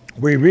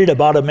 we read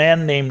about a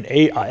man named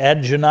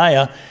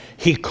Adoniah.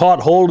 He caught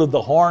hold of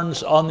the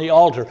horns on the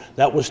altar.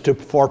 That was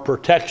for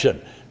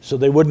protection. so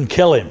they wouldn't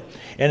kill him.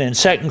 And in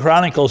 2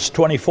 Chronicles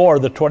 24,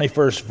 the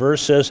 21st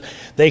verse says,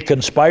 they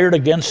conspired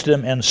against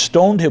him and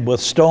stoned him with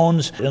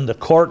stones in the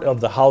court of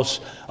the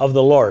house of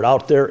the Lord.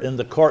 Out there in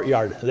the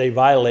courtyard, they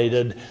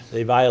violated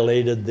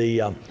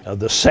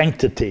the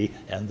sanctity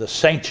and the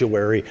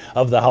sanctuary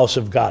of the house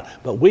of God.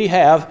 But we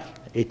have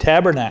a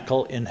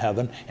tabernacle in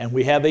heaven, and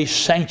we have a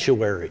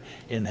sanctuary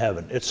in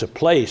heaven. It's a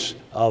place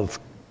of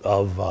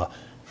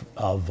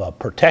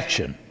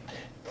protection.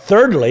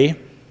 Thirdly,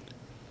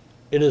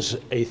 it is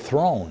a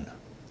throne.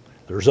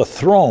 There's a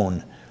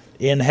throne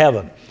in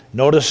heaven.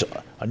 Notice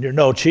on your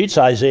note sheets,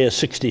 Isaiah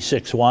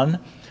 66:1.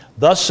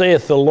 Thus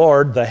saith the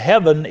Lord, the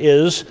heaven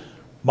is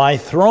my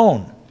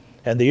throne,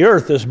 and the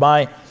earth is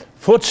my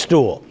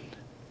footstool.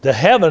 The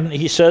heaven,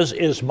 he says,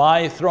 is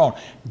my throne.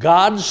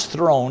 God's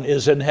throne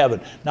is in heaven.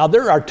 Now,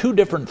 there are two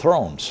different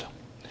thrones.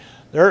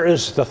 There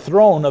is the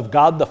throne of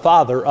God the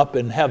Father up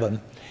in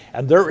heaven,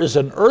 and there is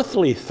an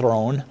earthly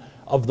throne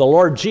of the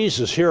Lord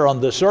Jesus here on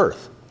this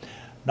earth.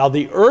 Now,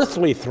 the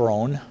earthly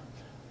throne,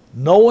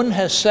 no one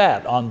has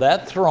sat on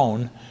that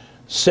throne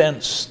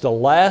since the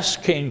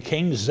last king,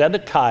 King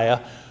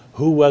Zedekiah,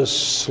 who was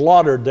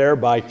slaughtered there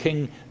by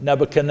King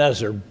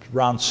Nebuchadnezzar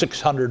around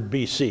 600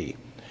 BC.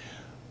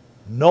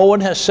 No one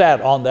has sat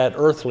on that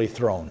earthly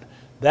throne.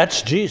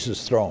 That's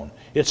Jesus' throne.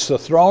 It's the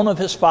throne of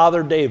his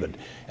father David.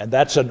 And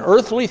that's an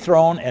earthly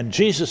throne, and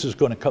Jesus is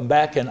going to come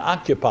back and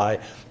occupy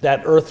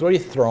that earthly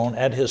throne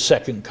at his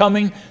second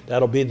coming.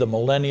 That'll be the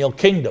millennial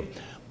kingdom.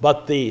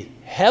 But the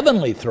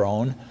heavenly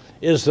throne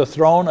is the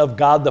throne of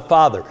God the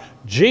Father.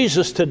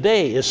 Jesus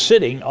today is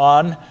sitting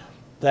on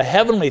the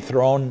heavenly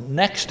throne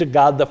next to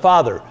God the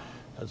Father.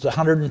 As the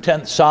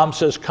 110th Psalm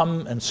says,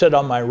 come and sit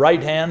on my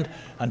right hand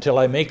until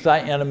I make thy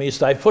enemies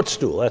thy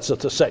footstool. That's at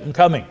the second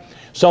coming.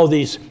 So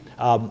the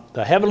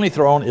heavenly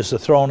throne is the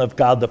throne of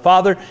God the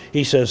Father.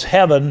 He says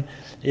heaven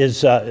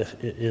is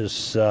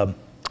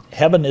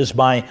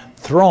my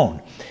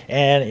throne.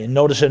 And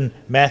notice in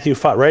Matthew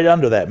 5, right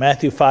under that,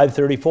 Matthew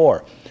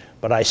 5:34.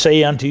 But I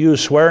say unto you,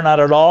 swear not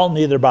at all,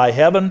 neither by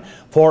heaven,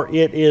 for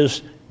it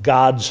is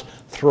God's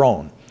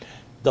throne.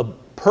 The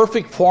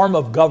perfect form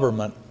of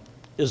government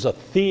is a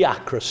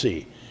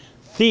theocracy.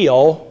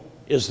 Theo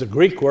is the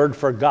Greek word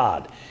for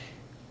God.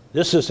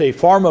 This is a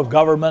form of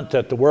government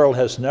that the world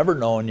has never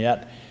known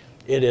yet.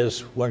 It is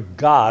where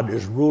God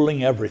is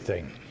ruling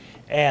everything.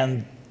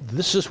 And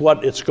this is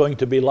what it's going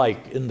to be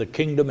like in the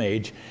kingdom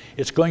age.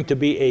 It's going to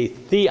be a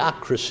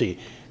theocracy.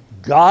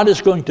 God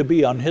is going to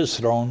be on his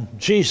throne.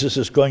 Jesus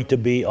is going to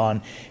be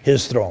on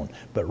his throne.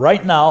 But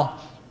right now,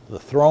 the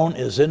throne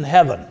is in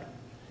heaven,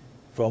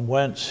 from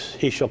whence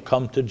he shall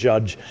come to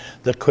judge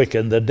the quick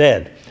and the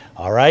dead.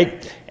 All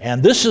right?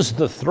 And this is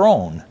the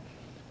throne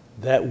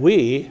that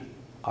we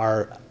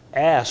are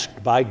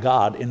asked by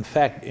God, in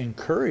fact,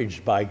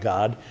 encouraged by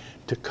God,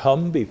 to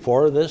come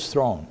before this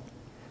throne.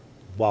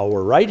 While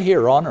we're right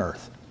here on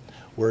earth,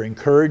 we're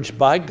encouraged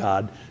by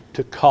God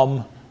to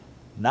come,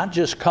 not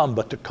just come,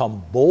 but to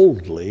come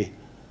boldly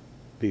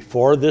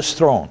before this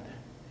throne.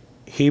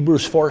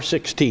 Hebrews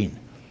 4:16.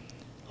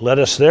 Let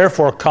us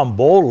therefore come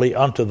boldly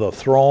unto the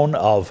throne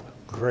of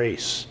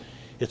grace.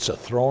 It's a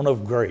throne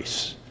of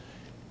grace.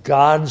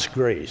 God's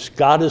grace.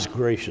 God is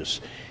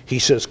gracious. He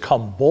says,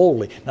 come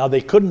boldly. Now,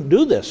 they couldn't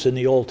do this in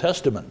the Old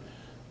Testament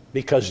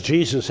because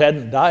Jesus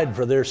hadn't died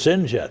for their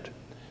sins yet.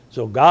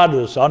 So God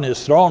was on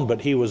his throne, but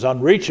he was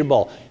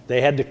unreachable.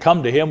 They had to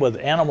come to him with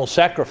animal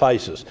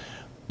sacrifices.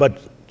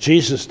 But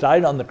Jesus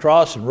died on the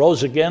cross and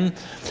rose again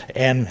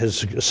and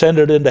has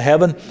ascended into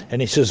heaven.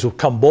 And he says,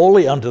 come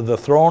boldly unto the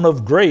throne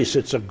of grace.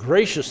 It's a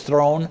gracious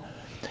throne.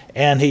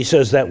 And he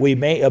says that we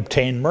may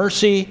obtain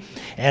mercy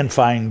and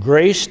find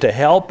grace to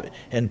help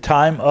in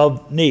time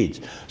of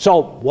needs.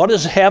 So what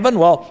is heaven?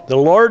 Well, the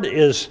Lord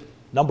is,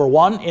 number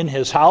one, in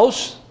his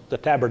house, the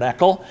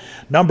tabernacle.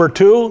 Number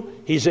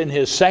two, he's in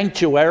his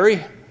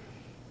sanctuary.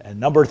 And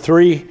number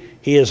three,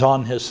 he is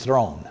on his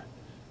throne.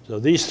 So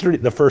these three,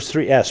 the first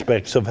three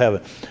aspects of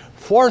heaven.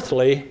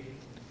 Fourthly,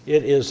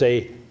 it is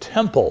a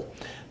temple.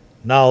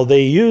 Now,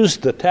 they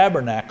used the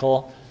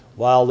tabernacle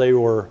while they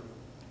were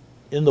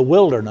in the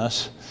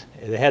wilderness.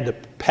 They had to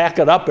pack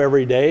it up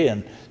every day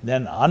and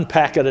then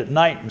unpack it at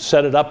night and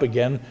set it up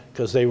again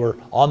because they were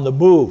on the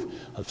move.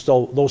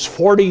 So those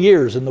 40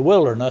 years in the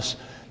wilderness,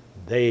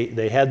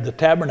 they had the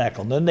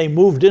tabernacle. And then they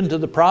moved into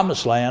the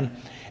promised land.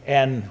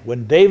 And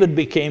when David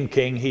became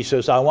king, he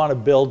says, I want to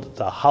build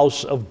the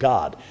house of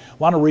God. I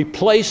want to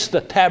replace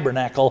the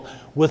tabernacle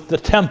with the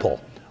temple.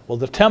 Well,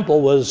 the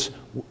temple was,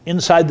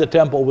 inside the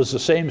temple was the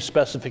same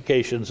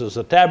specifications as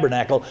the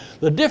tabernacle.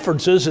 The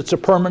difference is it's a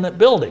permanent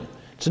building.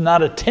 It's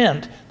not a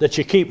tent that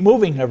you keep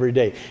moving every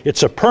day.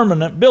 It's a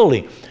permanent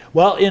building.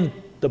 Well,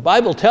 the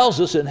Bible tells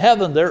us in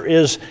heaven there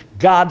is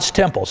God's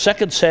temple.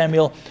 2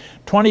 Samuel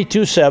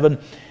 22:7.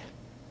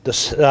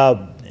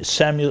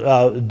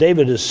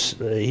 David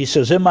he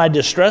says, in my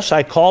distress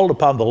I called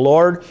upon the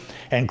Lord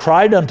and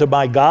cried unto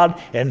my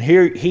God, and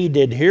he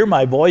did hear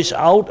my voice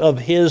out of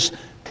his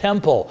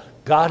temple.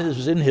 God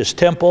is in his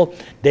temple.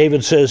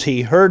 David says,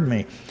 he heard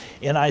me.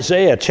 In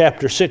Isaiah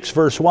chapter 6,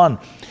 verse 1,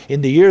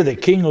 in the year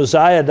that King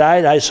Uzziah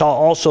died, I saw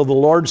also the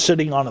Lord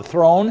sitting on a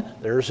throne.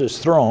 There's his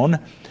throne,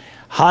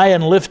 high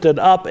and lifted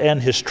up,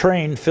 and his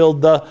train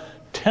filled the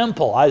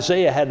temple.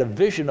 Isaiah had a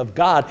vision of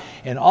God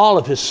in all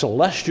of his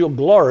celestial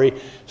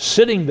glory,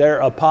 sitting there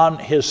upon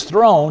his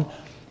throne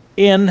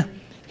in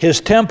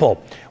his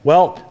temple.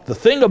 Well, the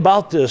thing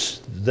about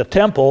this, the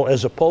temple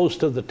as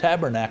opposed to the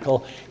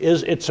tabernacle,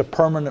 is it's a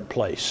permanent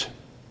place.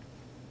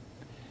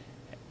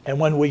 And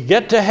when we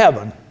get to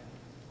heaven,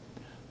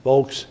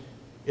 folks,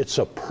 it's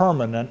a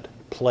permanent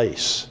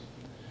place.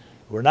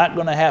 We're not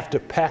going to have to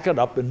pack it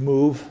up and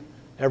move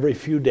every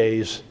few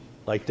days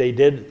like they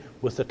did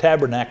with the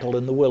tabernacle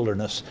in the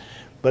wilderness,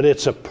 but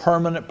it's a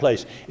permanent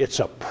place. It's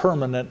a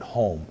permanent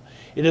home.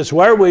 It is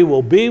where we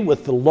will be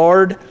with the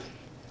Lord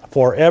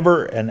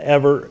forever and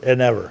ever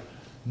and ever,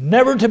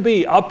 never to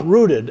be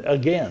uprooted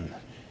again.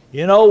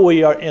 You know,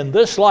 we are in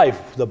this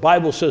life, the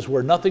Bible says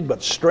we're nothing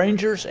but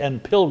strangers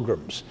and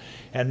pilgrims.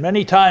 And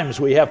many times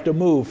we have to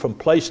move from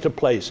place to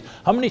place.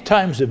 How many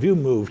times have you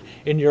moved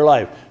in your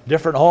life?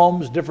 Different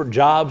homes, different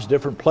jobs,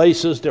 different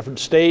places, different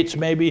states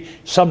maybe,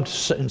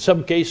 in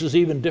some cases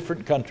even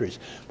different countries.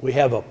 We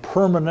have a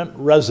permanent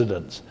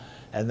residence,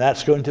 and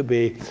that's going to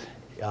be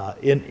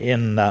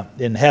in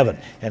heaven.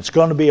 And it's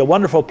going to be a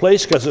wonderful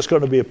place because it's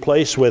going to be a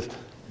place with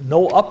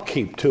no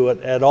upkeep to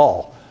it at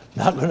all.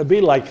 Not going to be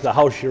like the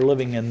house you're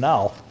living in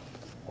now,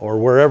 or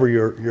wherever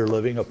you're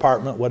living,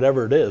 apartment,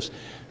 whatever it is.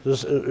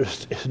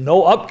 There's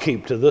no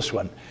upkeep to this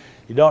one.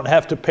 You don't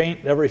have to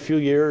paint every few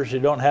years.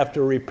 You don't have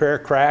to repair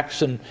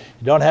cracks, and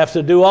you don't have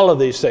to do all of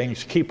these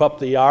things, keep up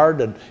the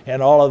yard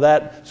and all of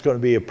that. It's going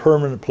to be a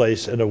permanent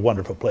place and a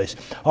wonderful place.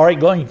 All right,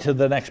 going to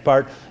the next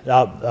part.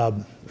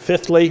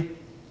 Fifthly,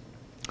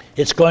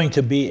 it's going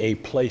to be a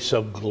place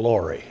of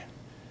glory.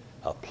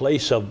 A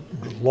place of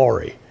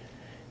glory.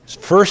 It's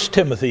 1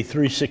 Timothy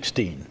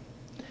 3:16.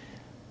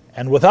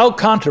 And without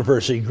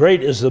controversy,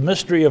 great is the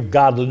mystery of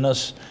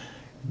godliness.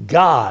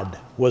 God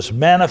was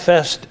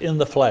manifest in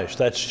the flesh.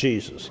 That's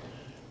Jesus.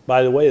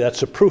 By the way,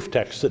 that's a proof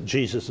text that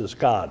Jesus is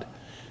God.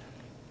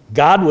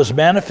 God was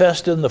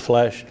manifest in the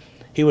flesh.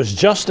 He was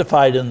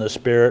justified in the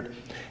Spirit.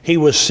 He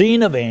was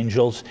seen of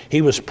angels.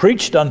 He was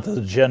preached unto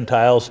the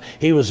Gentiles.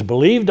 He was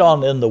believed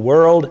on in the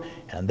world.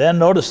 And then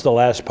notice the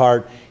last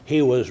part.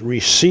 He was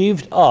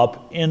received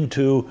up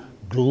into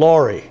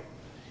glory.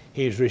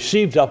 He's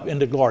received up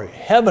into glory.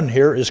 Heaven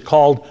here is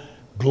called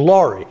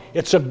glory.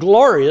 It's a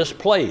glorious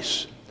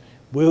place.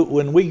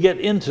 When we get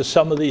into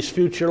some of these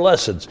future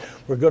lessons,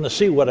 we're going to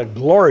see what a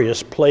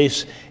glorious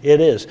place it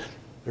is.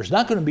 There's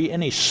not going to be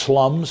any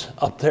slums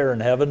up there in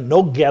heaven,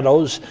 no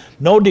ghettos,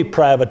 no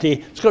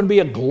depravity. It's going to be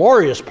a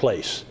glorious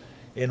place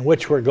in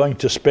which we're going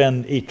to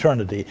spend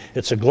eternity.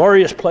 It's a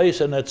glorious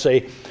place, and it's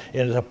a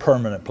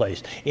permanent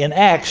place. In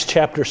Acts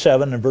chapter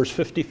 7 and verse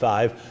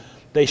 55,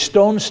 they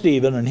stoned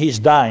Stephen, and he's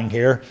dying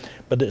here,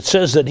 but it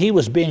says that he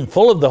was being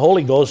full of the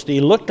Holy Ghost. He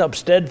looked up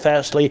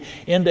steadfastly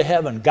into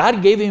heaven.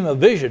 God gave him a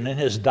vision in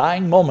his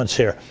dying moments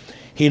here.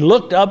 He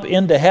looked up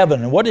into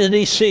heaven, and what did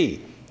he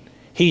see?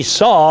 He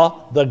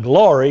saw the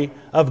glory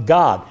of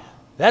God.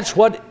 That's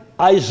what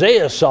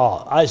Isaiah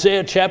saw.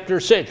 Isaiah chapter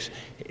 6.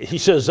 He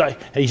says,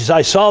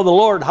 I saw the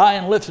Lord high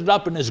and lifted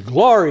up, and his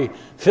glory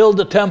filled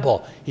the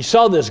temple. He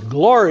saw this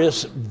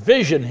glorious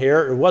vision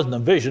here. It wasn't a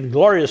vision,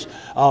 glorious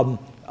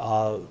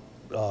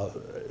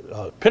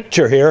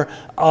picture here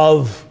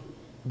of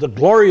the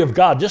glory of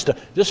God.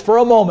 Just for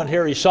a moment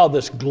here, he saw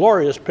this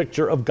glorious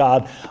picture of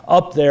God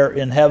up there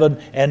in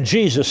heaven, and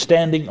Jesus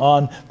standing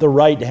on the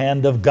right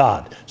hand of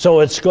God. So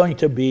it's going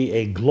to be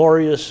a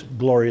glorious,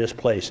 glorious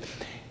place.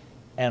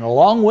 And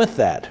along with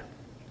that,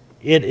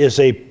 it is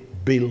a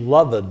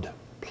beloved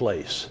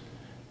place.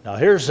 Now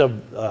here's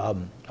a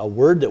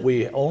word that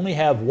we only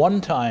have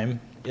one time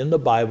in the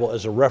Bible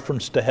as a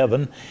reference to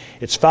heaven.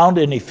 It's found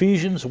in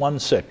Ephesians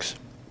 1:6.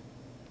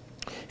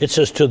 It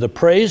says, to the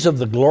praise of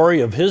the glory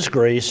of his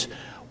grace,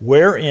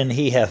 wherein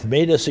he hath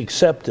made us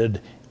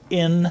accepted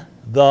in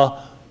the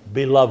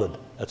beloved.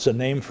 That's a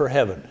name for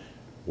heaven.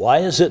 Why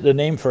is it the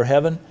name for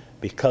heaven?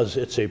 Because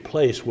it's a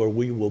place where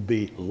we will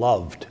be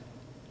loved.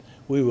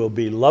 We will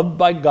be loved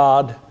by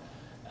God,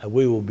 and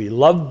we will be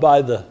loved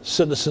by the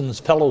citizens,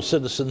 fellow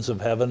citizens of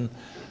heaven.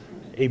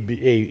 A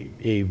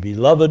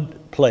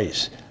beloved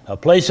place. A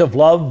place of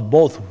love,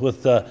 both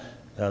with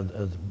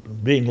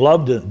being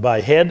loved by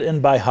head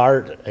and by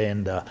heart,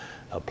 and a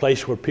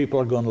place where people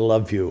are going to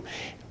love you.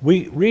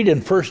 We read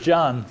in 1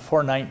 John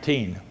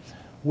 4:19,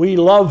 we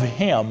love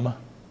him,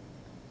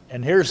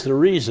 and here's the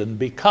reason,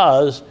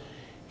 because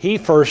he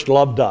first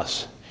loved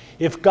us.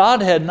 If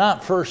God had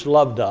not first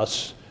loved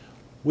us,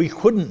 we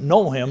couldn't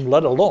know him,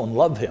 let alone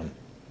love him.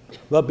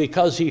 But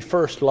because he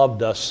first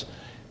loved us,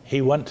 he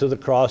went to the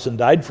cross and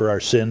died for our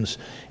sins,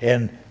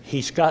 and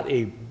he's got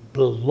a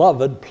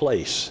beloved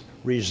place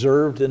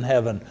reserved in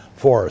heaven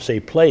for us, a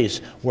place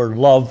where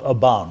love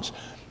abounds.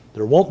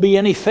 There won't be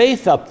any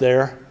faith up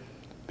there,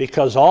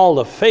 because all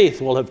the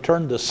faith will have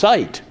turned to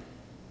sight.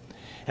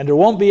 And there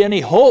won't be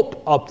any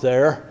hope up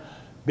there,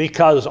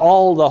 because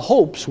all the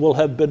hopes will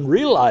have been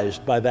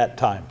realized by that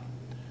time.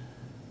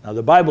 Now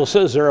the Bible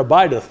says there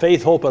abideth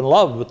faith, hope, and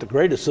love, but the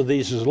greatest of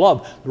these is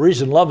love. The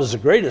reason love is the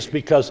greatest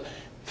because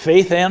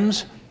faith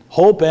ends,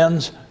 hope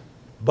ends,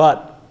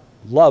 but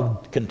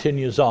love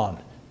continues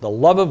on. The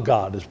love of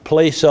God is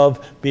place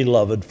of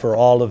beloved for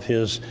all of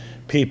his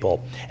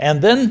people.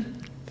 And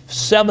then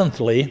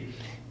seventhly,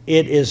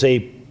 it is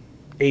a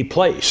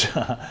place.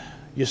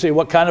 You say,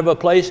 what kind of a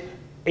place?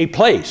 A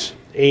place,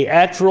 a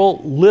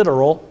actual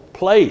literal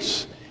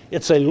place.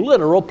 It's a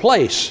literal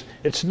place.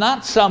 It's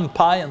not some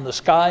pie in the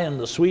sky and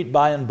the sweet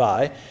by and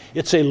by.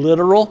 It's a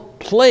literal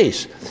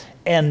place.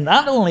 And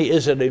not only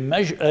is it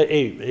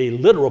a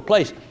literal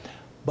place,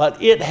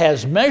 but it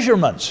has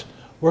measurements.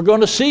 We're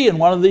going to see in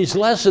one of these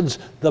lessons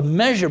the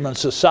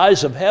measurements, the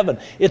size of heaven.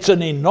 It's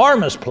an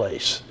enormous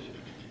place.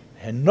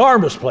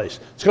 Enormous place.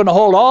 It's going to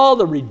hold all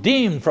the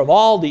redeemed from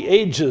all the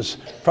ages,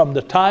 from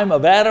the time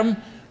of Adam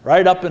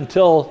right up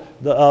until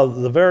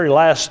the very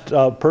last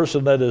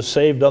person that is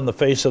saved on the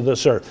face of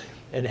this earth.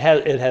 It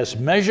has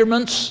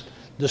measurements.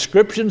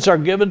 Descriptions are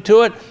given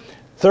to it.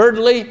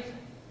 Thirdly,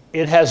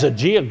 it has a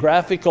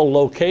geographical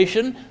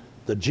location.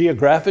 The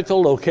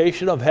geographical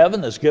location of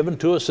heaven is given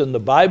to us in the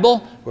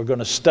Bible. We're going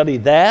to study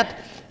that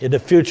in a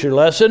future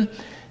lesson.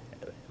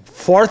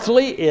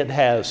 Fourthly, it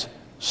has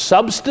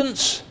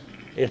substance.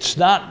 It's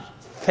not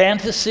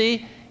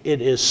fantasy,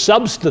 it is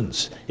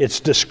substance. It's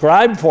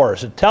described for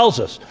us. It tells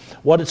us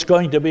what it's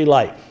going to be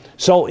like.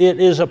 So it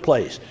is a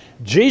place.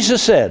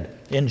 Jesus said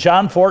in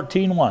John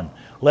 14:1,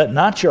 "Let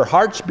not your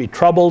hearts be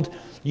troubled.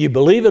 You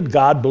believe in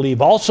God,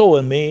 believe also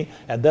in me."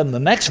 And then the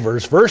next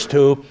verse, verse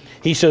 2,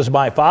 he says,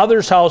 "My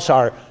Father's house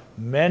are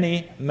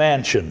many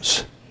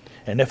mansions.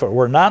 And if it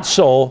were not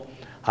so,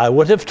 I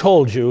would have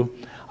told you,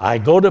 I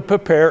go to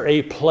prepare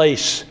a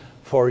place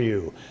for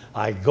you."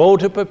 I go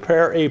to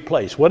prepare a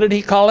place. What did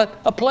he call it?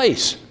 A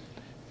place.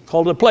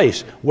 Called it a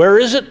place. Where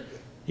is it?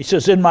 He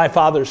says, in my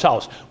Father's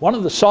house. One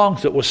of the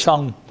songs that was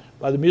sung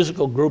by the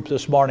musical group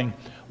this morning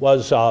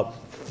was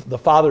the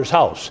Father's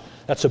house.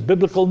 That's a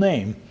biblical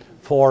name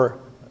for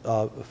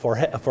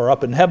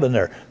up in heaven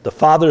there. The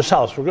Father's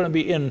house. We're going to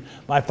be in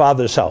my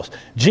Father's house.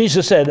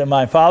 Jesus said, in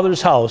my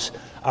Father's house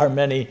are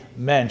many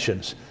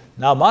mansions.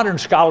 Now modern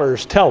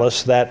scholars tell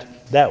us that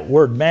that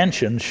word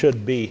mansion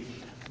should be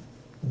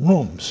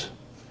rooms.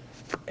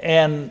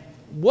 And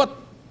what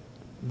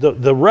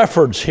the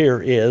reference here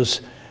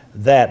is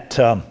that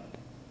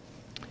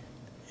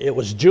it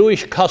was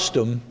Jewish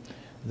custom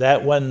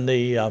that when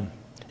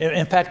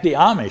in fact the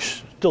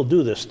Amish still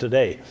do this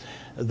today,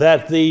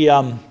 that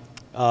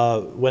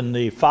when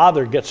the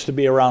father gets to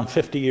be around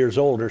 50 years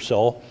old or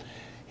so,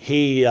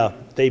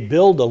 they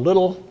build a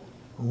little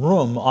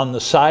room on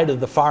the side of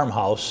the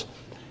farmhouse,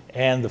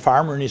 and the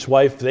farmer and his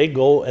wife, they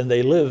go and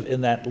they live in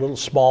that little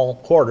small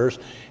quarters,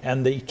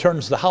 and he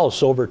turns the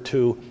house over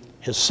to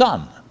his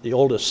son, the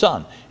oldest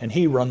son, and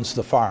he runs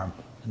the farm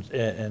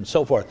and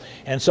so forth.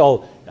 And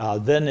so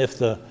then if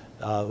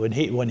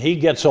when he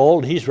gets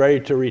old, he's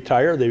ready to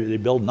retire, they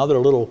build another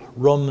little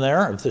room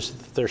there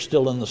if they're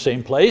still in the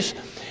same place.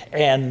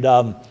 And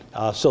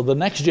so the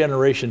next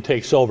generation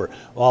takes over.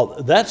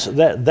 Well,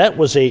 that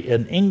was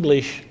an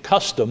English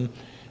custom.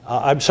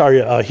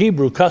 A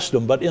Hebrew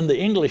custom, but in the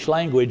English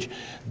language,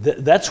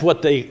 that's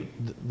what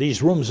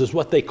these rooms is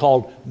what they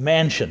called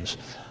mansions.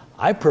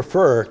 I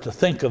prefer to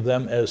think of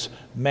them as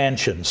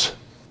mansions.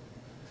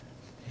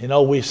 You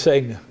know, we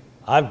sing,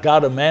 I've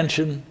got a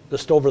mansion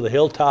just over the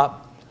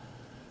hilltop.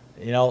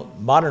 You know,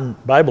 modern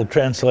Bible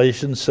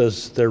translation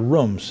says they're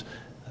rooms.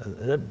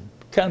 That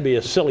can be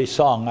a silly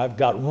song, I've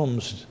got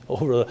rooms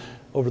over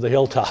the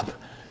hilltop.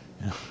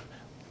 You know,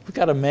 we've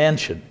got a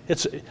mansion.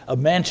 It's a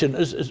mansion.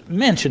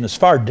 Mansion is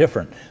far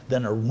different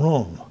than a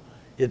room.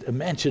 A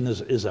mansion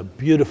is a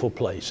beautiful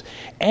place.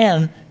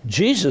 And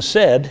Jesus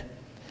said,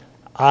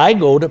 I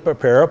go to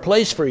prepare a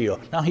place for you.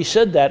 Now he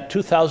said that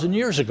 2,000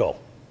 years ago.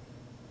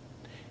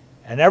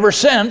 And ever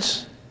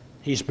since,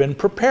 he's been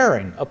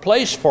preparing a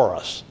place for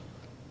us.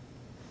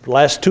 The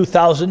last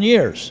 2,000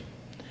 years.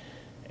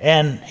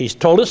 And he's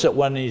told us that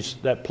when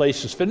that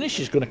place is finished,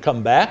 he's going to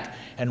come back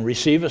and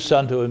receive us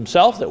unto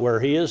himself, that where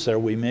he is, there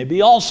we may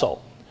be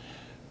also.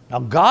 Now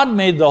God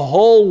made the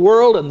whole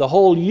world and the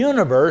whole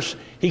universe.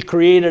 He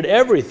created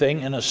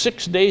everything in a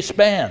 6-day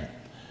span.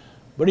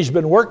 But he's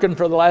been working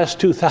for the last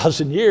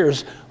 2,000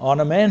 years on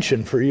a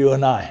mansion for you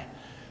and I.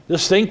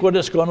 Just think what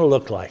it's going to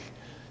look like.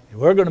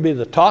 We're going to be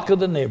the talk of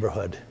the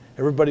neighborhood.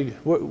 Everybody,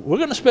 we're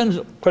going to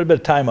spend quite a bit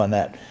of time on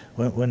that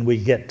when we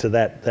get to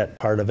that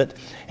part of it.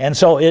 And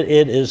so it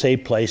is a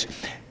place.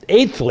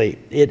 Eighthly,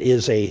 it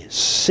is a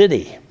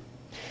city.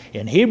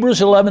 In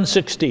Hebrews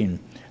 11:16,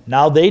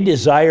 now they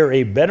desire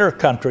a better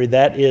country,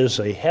 that is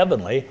a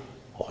heavenly,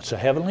 it's a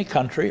heavenly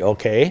country,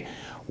 okay.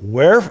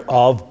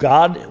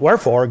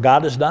 Wherefore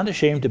God is not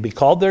ashamed to be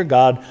called their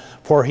God,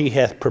 for he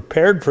hath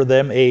prepared for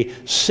them a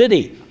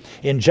city.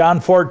 In John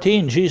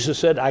 14, Jesus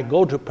said, I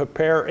go to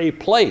prepare a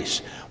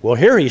place. Well,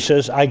 here he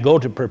says, I go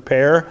to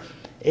prepare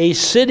a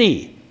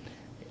city.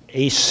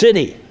 A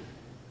city.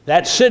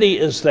 That city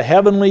is the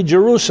heavenly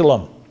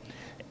Jerusalem.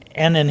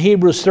 And in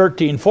Hebrews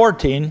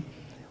 13:14,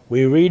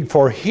 we read,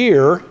 for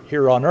here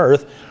on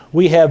earth,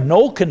 we have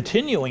no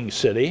continuing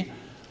city.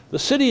 The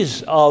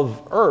cities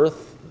of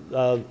earth,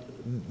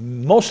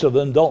 most of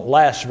them don't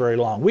last very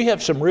long. We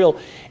have some real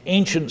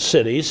ancient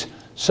cities,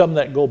 some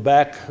that go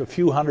back a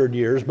few hundred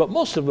years, but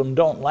most of them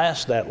don't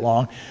last that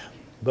long.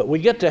 But we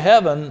get to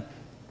heaven,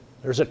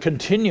 there's a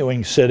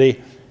continuing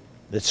city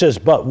that says,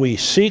 but we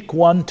seek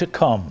one to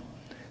come.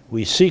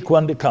 We seek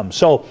one to come.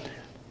 So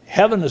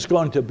heaven is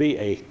going to be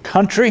a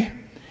country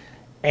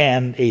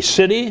and a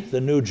city, the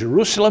New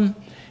Jerusalem,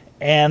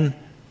 and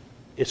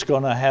it's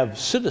going to have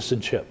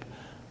citizenship.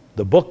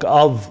 The book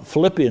of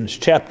Philippians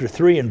chapter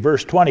 3 and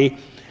verse 20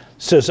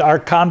 says our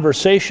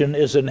conversation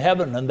is in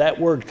heaven, and that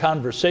word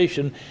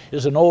conversation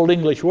is an Old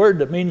English word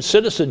that means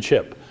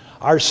citizenship.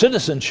 Our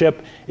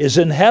citizenship is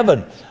in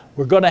heaven.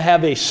 We're going to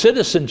have a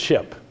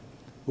citizenship.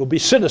 We'll be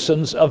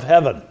citizens of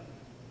heaven.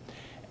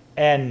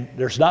 And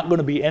there's not going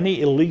to be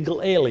any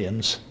illegal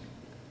aliens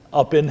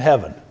up in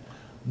heaven.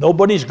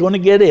 Nobody's going to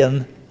get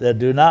in that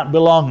do not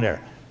belong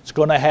there. It's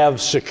going to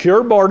have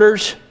secure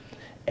borders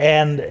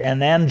and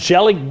an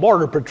angelic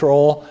border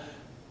patrol.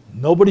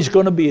 Nobody's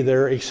going to be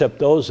there except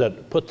those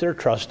that put their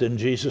trust in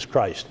Jesus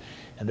Christ.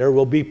 And there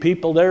will be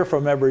people there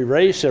from every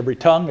race, every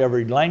tongue,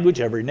 every language,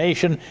 every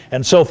nation,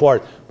 and so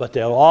forth. But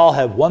they'll all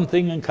have one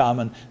thing in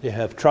common. They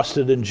have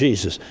trusted in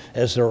Jesus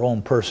as their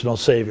own personal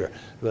Savior.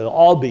 They'll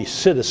all be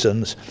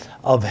citizens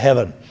of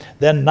heaven.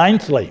 Then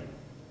ninthly,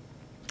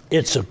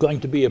 it's going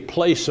to be a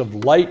place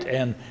of light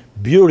and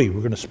beauty.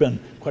 We're going to spend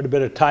quite a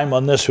bit of time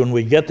on this when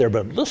we get there,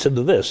 but listen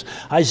to this.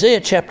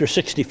 Isaiah chapter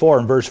 64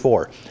 and verse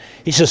 4.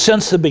 He says,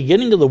 since the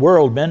beginning of the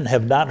world men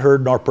have not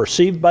heard nor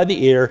perceived by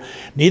the ear,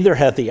 neither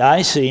hath the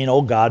eye seen,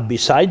 O God,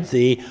 besides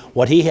thee,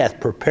 what he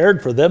hath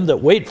prepared for them that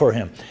wait for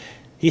him.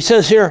 He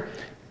says here,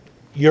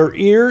 your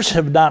ears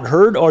have not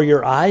heard or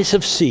your eyes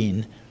have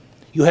seen.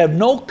 You have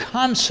no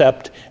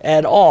concept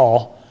at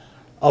all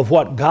of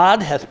what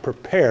God hath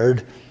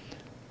prepared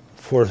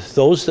for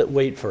those that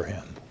wait for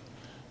him.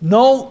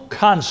 No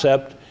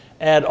concept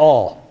at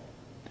all.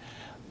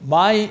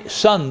 My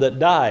son that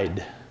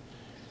died,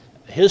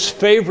 his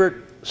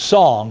favorite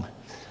song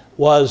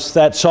was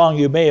that song,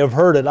 you may have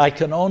heard it, I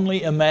Can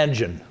Only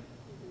Imagine.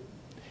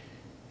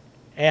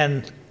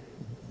 And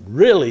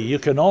really, you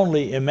can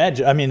only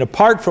imagine. I mean,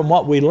 apart from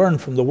what we learn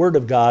from the Word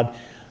of God,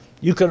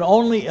 you can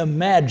only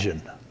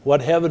imagine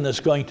what heaven is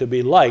going to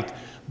be like,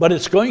 but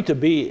it's going to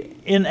be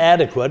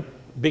inadequate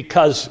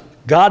because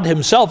God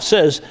himself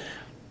says,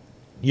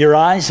 your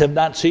eyes have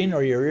not seen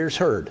or your ears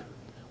heard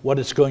what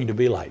it's going to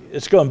be like.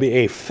 It's going to be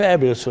a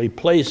fabulously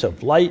place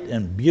of light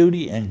and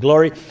beauty and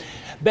glory.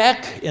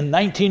 Back in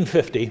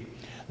 1950,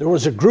 there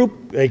was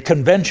a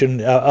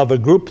convention of a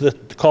group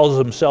that calls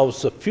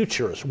themselves the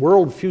Futurists,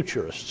 World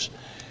Futurists.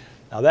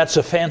 Now that's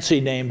a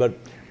fancy name, but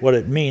what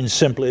it means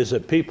simply is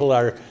that people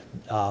are,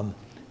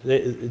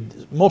 they're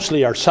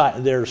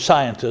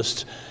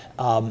scientists,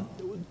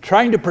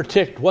 trying to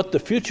predict what the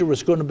future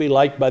was going to be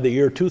like by the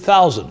year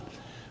 2000.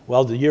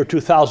 Well, the year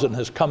 2000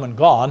 has come and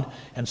gone,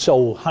 and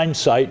so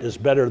hindsight is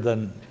better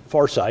than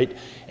foresight,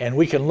 and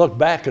we can look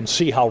back and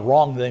see how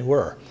wrong they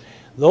were.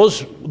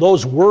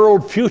 Those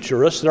world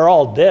futurists, they're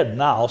all dead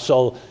now,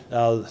 so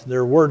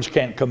their words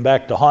can't come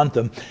back to haunt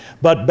them.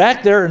 But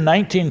back there in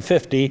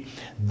 1950,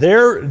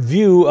 their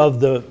view of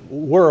the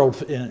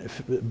world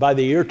by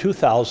the year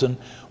 2000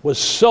 was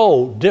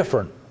so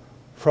different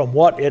from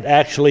what it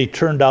actually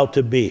turned out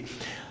to be.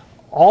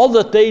 All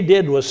that they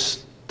did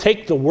was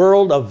take the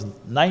world of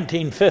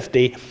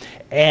 1950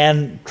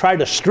 and try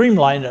to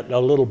streamline it a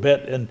little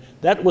bit, and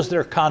that was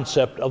their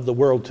concept of the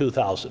world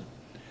 2000.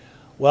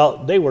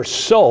 Well, they were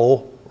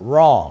so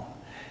wrong.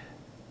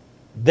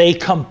 They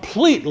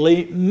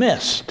completely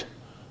missed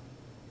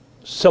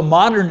some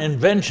modern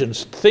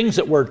inventions, things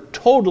that were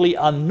totally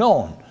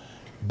unknown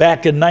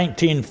back in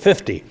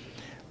 1950.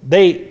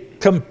 They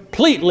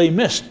completely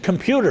missed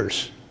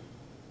computers.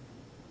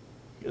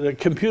 The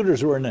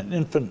computers were in an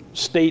infant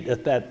state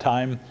at that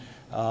time.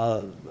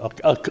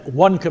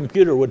 One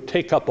computer would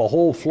take up a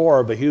whole floor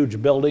of a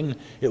huge building.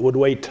 It would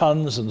weigh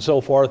tons and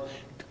so forth.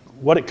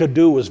 What it could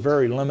do was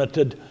very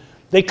limited.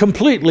 They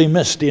completely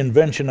missed the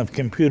invention of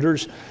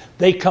computers.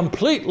 They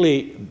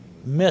completely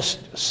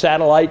missed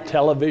satellite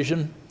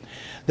television.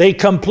 They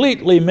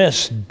completely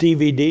missed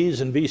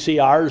DVDs and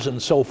VCRs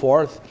and so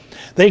forth.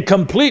 They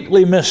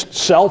completely missed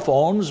cell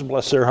phones,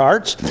 bless their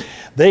hearts.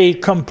 They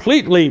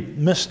completely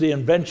missed the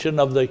invention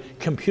of the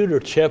computer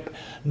chip.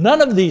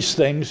 None of these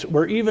things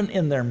were even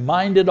in their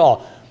mind at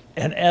all.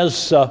 And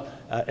as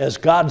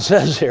God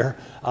says here,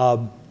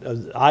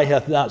 eye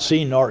hath not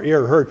seen nor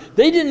ear heard.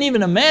 They didn't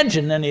even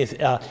imagine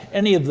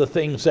any of the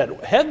things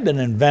that have been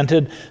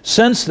invented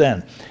since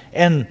then.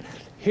 And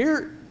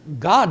here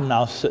God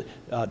now,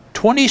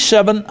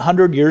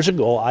 2,700 years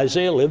ago,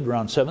 Isaiah lived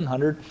around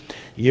 700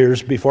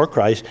 years before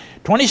Christ.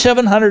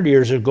 2,700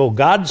 years ago,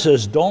 God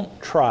says,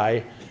 don't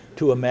try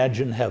to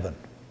imagine heaven.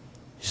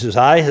 He says,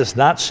 eye has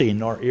not seen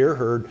nor ear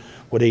heard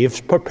what he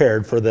has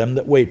prepared for them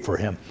that wait for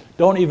him.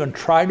 Don't even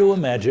try to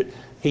imagine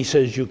He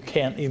says you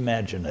can't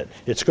imagine it.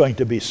 It's going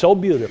to be so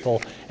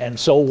beautiful and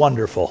so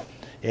wonderful.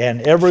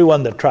 And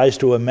everyone that tries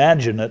to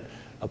imagine it,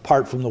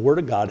 apart from the Word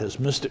of God, has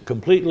missed it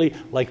completely,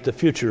 like the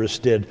futurists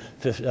did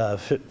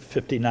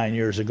 59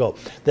 years ago.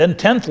 Then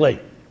 10thly,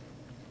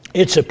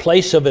 it's a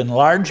place of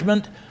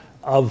enlargement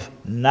of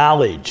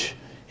knowledge.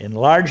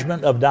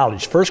 Enlargement of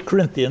knowledge. 1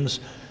 Corinthians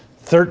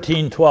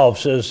 13:12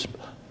 says,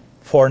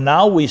 "For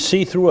now we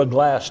see through a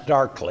glass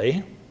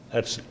darkly,"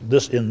 that's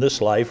this in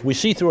this life, we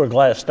see through a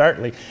glass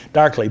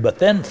darkly, but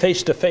then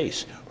face to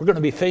face. We're going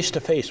to be face to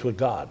face with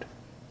God.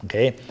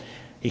 Okay?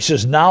 He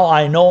says, "Now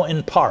I know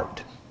in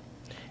part,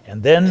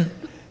 and then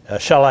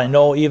shall I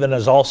know even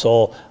as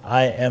also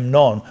I am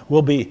known."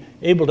 We'll be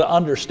able to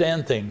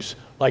understand things.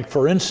 Like,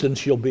 for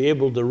instance, you'll be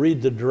able to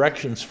read the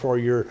directions for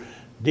your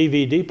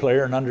DVD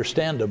player and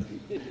understand them.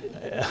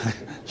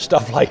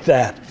 Stuff like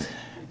that.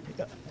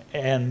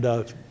 And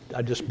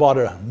I just bought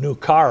a new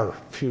car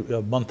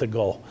a month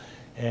ago,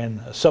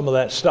 and some of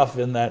that stuff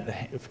in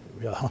that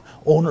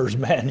owner's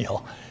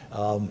manual,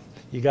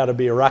 you got to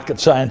be a rocket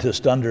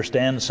scientist to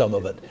understand some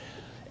of it.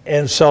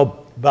 And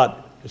so,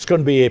 but it's going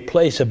to be a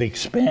place of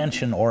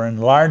expansion or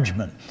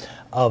enlargement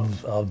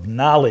of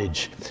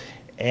knowledge.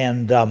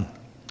 And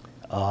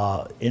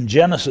in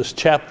Genesis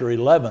chapter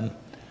 11,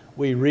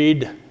 we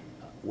read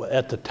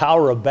at the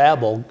Tower of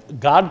Babel,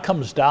 God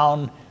comes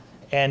down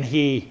and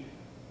he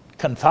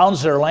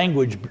confounds their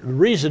language. The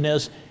reason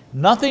is,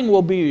 nothing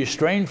will be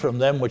restrained from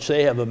them which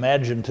they have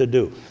imagined to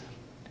do.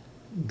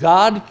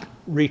 God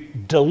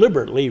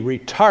deliberately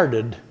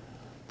retarded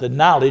the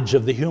knowledge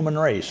of the human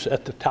race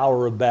at the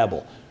Tower of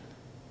Babel,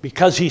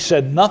 because he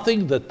said,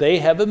 nothing that they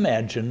have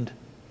imagined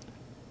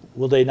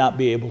will they not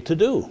be able to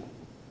do.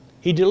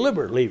 He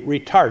deliberately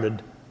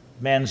retarded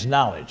man's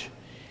knowledge.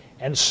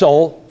 And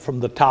so, from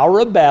the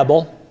Tower of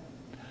Babel,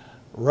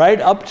 right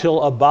up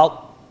till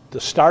about the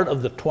start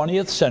of the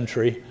 20th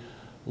century,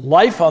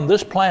 life on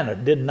this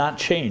planet did not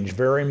change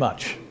very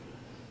much.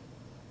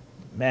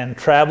 Man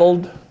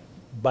traveled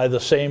by the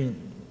same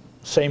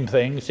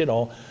things, you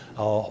know,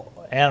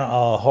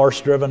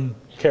 horse-driven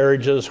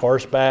carriages,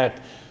 horseback,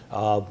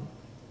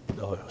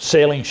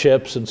 sailing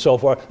ships, and so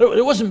forth.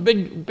 There wasn't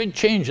big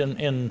change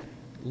in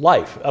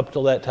life up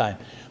till that time.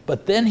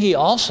 But then he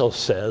also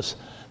says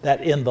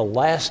that in the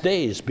last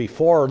days,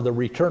 before the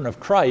return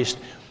of Christ,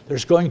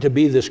 there's going to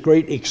be this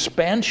great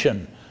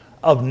expansion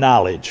of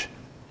knowledge.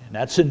 And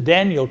that's in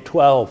Daniel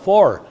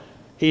 12:4.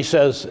 He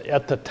says,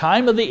 "At the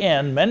time of the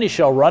end, many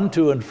shall run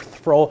to and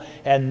fro,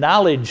 and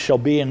knowledge shall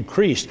be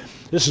increased."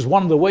 This is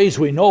one of the ways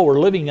we know we're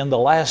living in the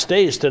last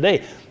days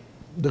today.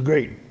 The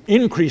great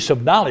increase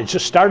of knowledge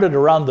just started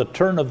around the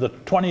turn of the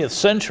 20th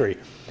century.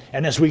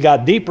 And as we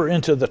got deeper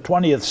into the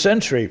 20th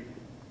century,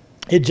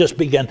 it just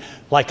began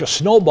like a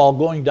snowball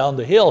going down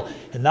the hill.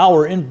 And now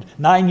we're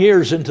 9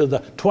 years into the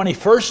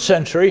 21st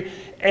century,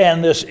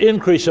 and this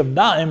increase of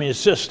knowledge, I mean,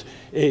 it's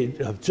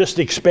just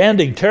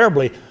expanding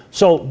terribly.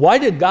 So why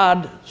did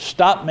God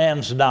stop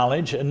man's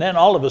knowledge? And then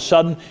all of a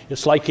sudden,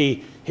 it's like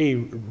he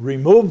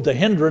removed the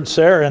hindrance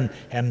there,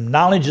 and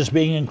knowledge is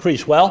being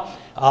increased. Well,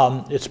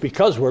 it's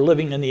because we're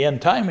living in the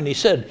end time, and he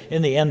said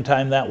in the end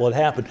time that would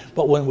happen.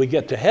 But when we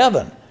get to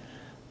heaven,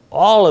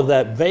 all of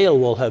that veil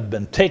will have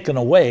been taken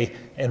away,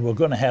 and we're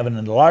going to have an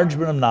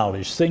enlargement of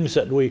knowledge, things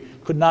that we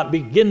could not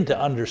begin to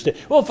understand.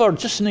 Well, for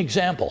just an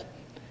example,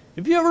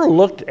 have you ever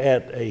looked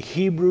at a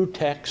Hebrew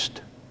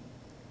text?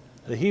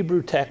 The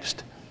Hebrew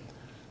text,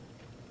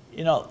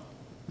 you know,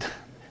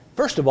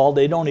 first of all,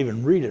 they don't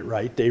even read it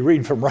right. They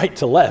read from right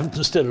to left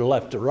instead of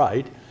left to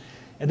right.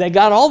 And they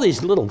got all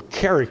these little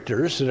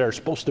characters that are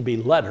supposed to be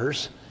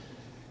letters.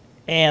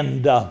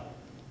 And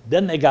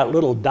then they got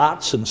little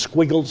dots and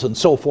squiggles and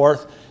so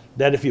forth,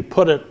 that if you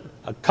put a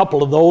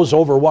couple of those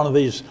over one of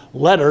these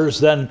letters,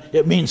 then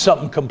it means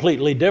something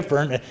completely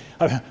different.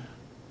 I mean,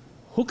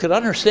 who could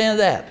understand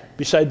that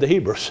beside the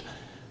Hebrews?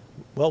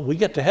 Well, we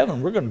get to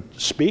heaven, we're going to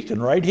speak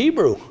and write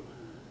Hebrew.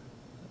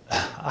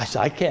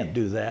 I can't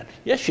do that.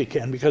 Yes, you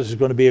can, because there's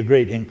going to be a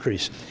great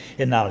increase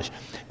in knowledge.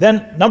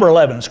 Then, number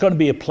 11, it's going to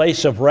be a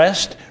place of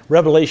rest.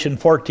 Revelation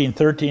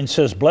 14:13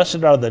 says,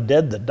 "Blessed are the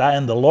dead that die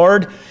in the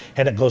Lord."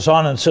 And it goes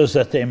on and says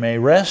that they may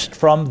rest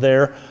from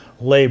their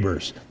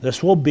labors.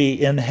 This will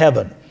be in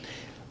heaven.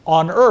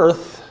 On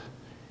earth,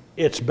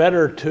 it's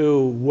better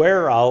to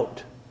wear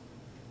out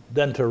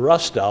than to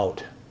rust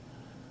out.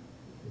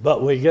 But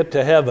when we get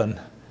to heaven,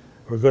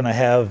 we're going to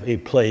have a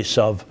place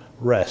of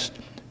rest.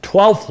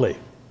 12thly,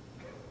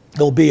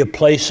 there'll be a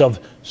place of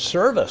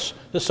service.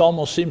 This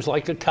almost seems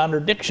like a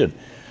contradiction.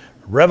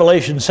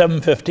 Revelation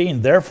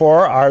 7:15,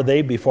 "Therefore are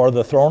they before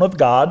the throne of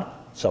God,"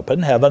 it's up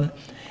in heaven,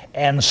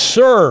 "and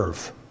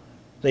serve."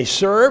 They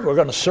serve. We're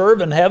going to serve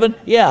in heaven.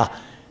 Yeah,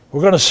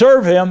 we're going to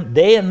serve him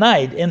day and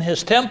night in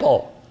his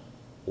temple.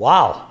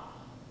 Wow.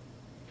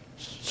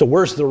 So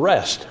where's the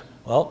rest?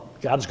 Well,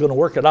 God's going to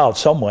work it out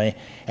some way.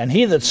 "And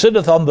he that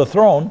sitteth on the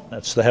throne,"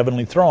 that's the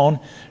heavenly throne,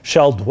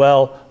 "shall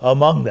dwell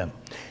among them."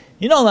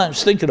 You know, I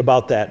was thinking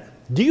about that.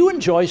 Do you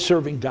enjoy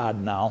serving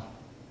God now?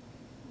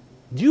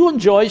 Do you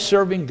enjoy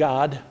serving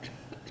God?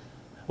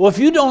 Well, if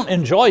you don't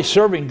enjoy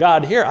serving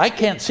God here, I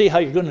can't see how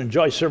you're going to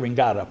enjoy serving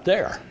God up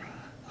there.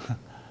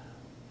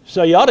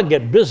 So you ought to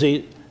get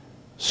busy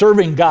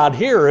serving God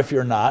here if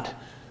you're not,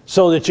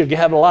 so that you can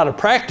have a lot of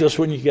practice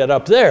when you get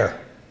up there,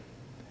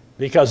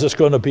 because it's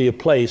going to be a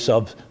place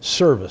of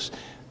service.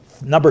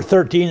 Number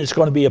 13, it's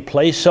going to be a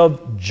place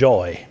of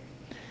joy.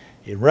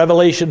 In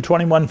Revelation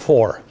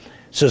 21:4, it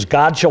says,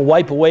 God shall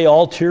wipe away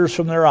all tears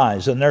from their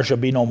eyes, and there shall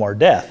be no more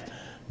death,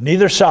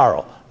 neither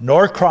sorrow,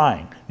 nor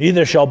crying,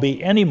 neither shall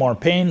be any more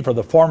pain, for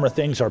the former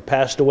things are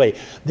passed away.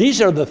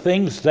 These are the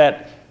things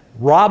that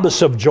rob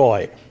us of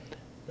joy.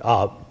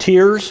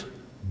 Tears,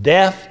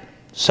 death,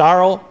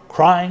 sorrow,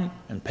 crying,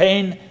 and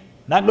pain.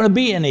 Not going to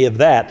be any of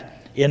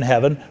that in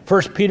heaven.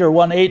 1 Peter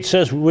 1:8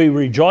 says, we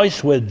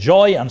rejoice with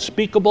joy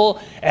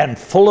unspeakable and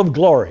full of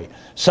glory.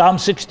 Psalm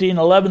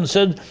 16:11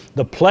 said,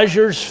 the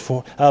pleasures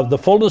of the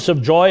fullness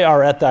of joy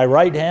are at thy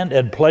right hand,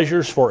 and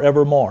pleasures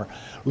forevermore.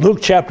 Luke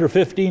chapter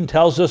 15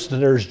 tells us that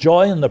there's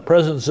joy in the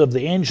presence of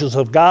the angels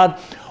of God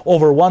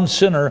over one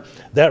sinner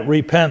that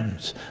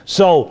repents.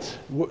 So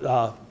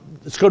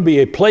it's going to be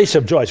a place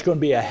of joy. It's going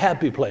to be a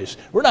happy place.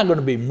 We're not going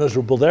to be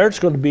miserable there. It's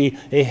going to be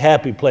a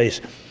happy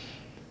place.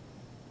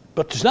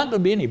 But there's not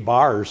going to be any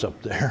bars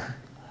up there.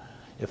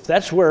 If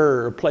that's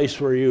a place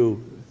where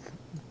you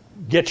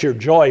get your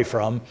joy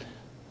from,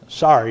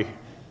 sorry,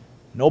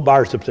 no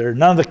bars up there.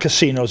 None of the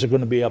casinos are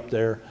going to be up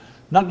there.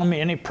 Not going to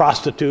be any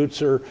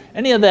prostitutes or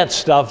any of that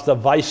stuff, the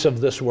vice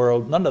of this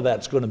world. None of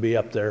that's going to be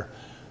up there.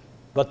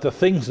 But the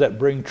things that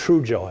bring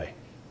true joy,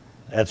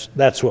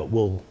 that's what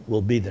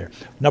will be there.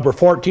 Number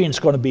 14 is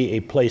going to be a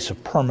place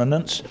of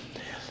permanence.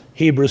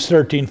 Hebrews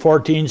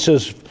 13:14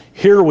 says,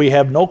 here we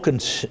have no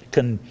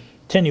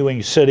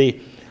continuing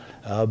city,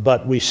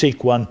 but we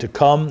seek one to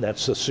come.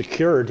 That's the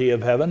security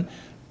of heaven.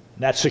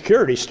 That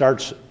security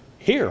starts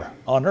here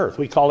on earth.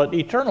 We call it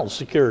eternal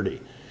security.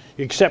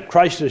 You accept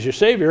Christ as your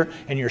Savior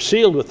and you're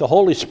sealed with the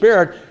Holy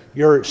Spirit,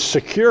 you're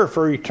secure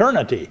for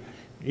eternity.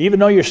 Even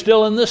though you're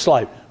still in this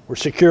life, we're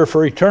secure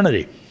for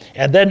eternity.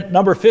 And then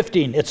number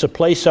 15, it's a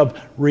place of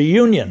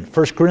reunion.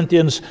 1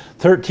 Corinthians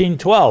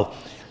 13:12.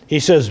 He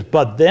says,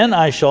 but then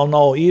I shall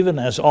know even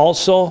as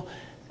also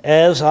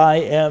as I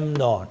am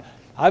known.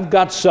 I've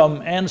got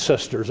some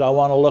ancestors I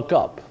want to look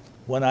up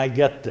when I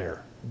get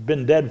there.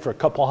 Been dead for a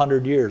couple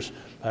hundred years.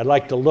 I'd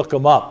like to look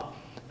them up.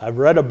 I've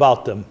read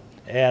about them,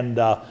 and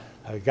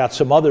I've got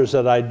some others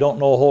that I don't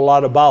know a whole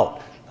lot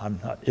about.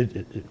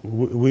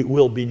 We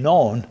will be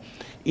known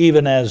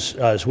even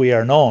as we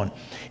are known.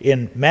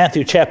 In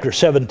Matthew chapter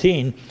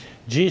 17,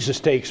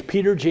 Jesus takes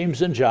Peter,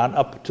 James, and John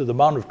up to the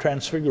Mount of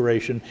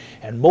Transfiguration,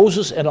 and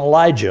Moses and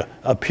Elijah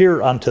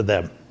appear unto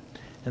them.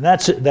 And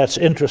that's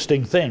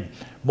interesting thing.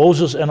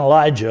 Moses and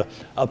Elijah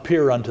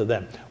appear unto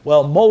them.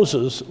 Well,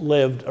 Moses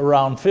lived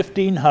around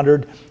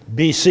 1500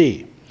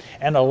 BC,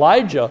 and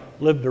Elijah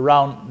lived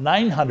around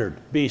 900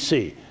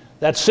 BC.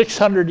 That's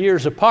 600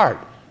 years apart.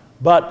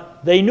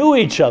 But they knew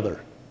each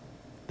other.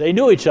 They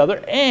knew each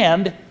other,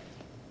 and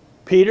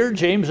Peter,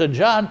 James, and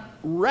John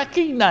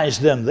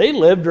recognized them. They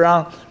lived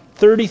around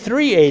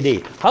 33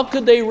 AD. How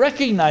could they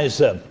recognize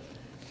them?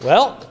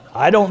 Well,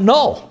 I don't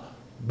know,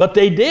 but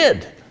they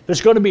did. There's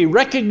going to be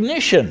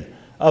recognition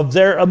of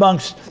there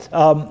amongst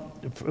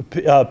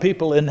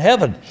people in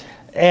heaven.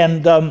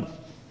 And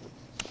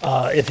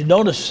if you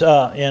notice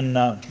in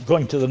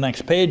going to the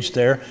next page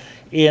there,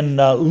 in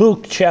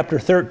Luke chapter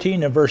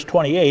 13 and verse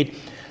 28,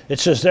 it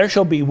says, there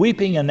shall be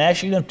weeping and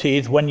gnashing of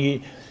teeth when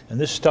ye, and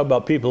this is talking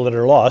about people that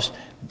are lost,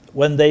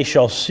 when they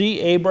shall see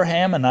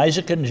Abraham and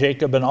Isaac and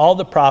Jacob and all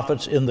the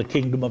prophets in the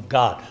kingdom of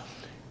God.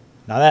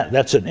 Now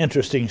that's an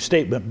interesting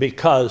statement,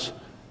 because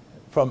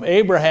from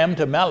Abraham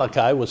to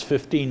Malachi was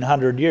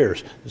 1,500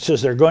 years. It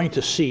says they're going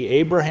to see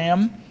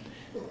Abraham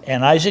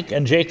and Isaac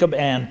and Jacob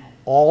and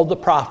all the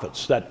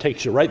prophets. That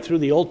takes you right through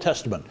the Old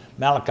Testament,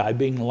 Malachi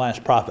being the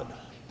last prophet.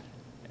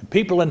 And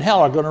people in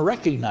hell are going to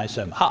recognize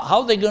them.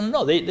 How are they going to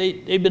know?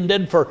 They've been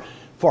dead for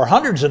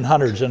hundreds and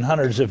hundreds and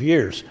hundreds of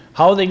years.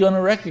 How are they going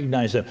to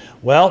recognize them?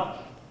 Well,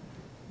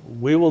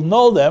 we will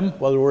know them,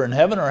 whether we're in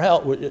heaven or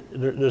hell.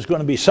 There's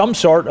going to be some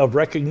sort of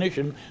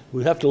recognition.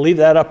 We have to leave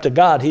that up to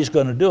God. He's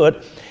going to do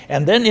it.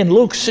 And then in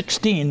Luke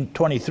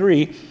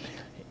 16:23,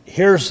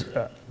 here's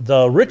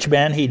the rich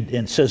man.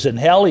 It says, in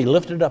hell he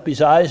lifted up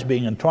his eyes,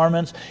 being in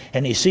torments,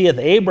 and he seeth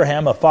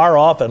Abraham afar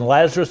off and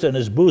Lazarus in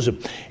his bosom.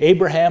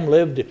 Abraham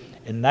lived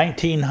in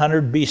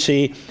 1900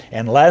 BC,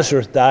 and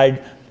Lazarus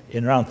died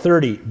in around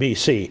 30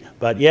 BC.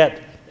 But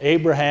yet,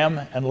 Abraham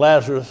and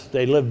Lazarus,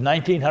 they lived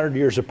 1900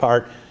 years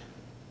apart,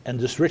 and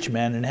this rich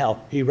man in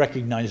hell, he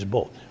recognized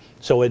both.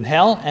 So in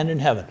hell and in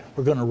heaven,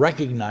 we're going to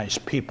recognize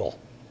people.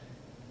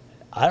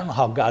 I don't know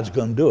how God's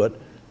going to do it.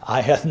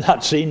 I have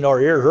not seen nor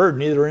ear heard,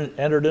 neither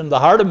entered in the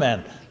heart of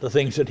man, the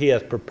things that he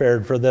hath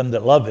prepared for them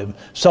that love him.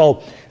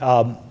 So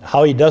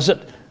how he does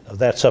it,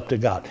 that's up to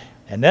God.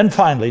 And then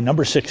finally,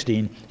 number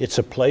 16, it's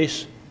a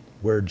place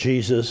where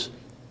Jesus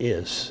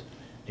is.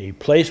 A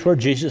place where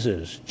Jesus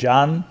is.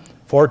 John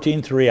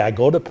 14:3, I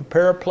go to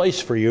prepare a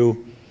place for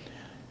you,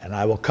 and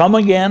I will come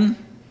again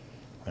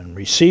and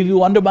receive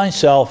you unto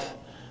myself,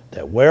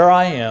 that where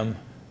I am,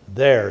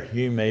 there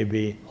you may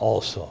be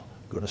also.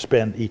 Going to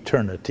spend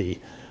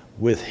eternity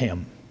with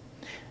him.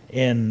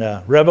 In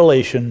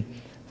Revelation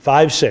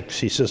 5:6,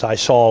 he says, I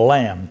saw a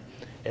lamb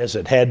as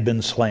it had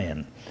been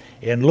slain.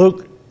 In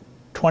Luke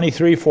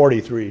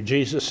 23:43,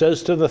 Jesus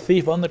says to the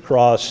thief on the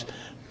cross,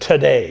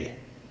 today,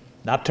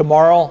 not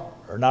tomorrow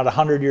or not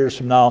 100 years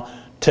from now,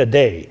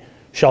 today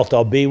shalt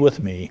thou be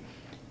with me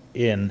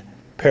in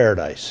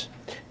paradise.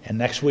 And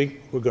next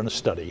week we're going to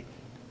study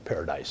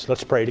paradise.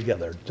 Let's pray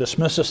together.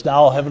 Dismiss us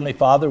now, Heavenly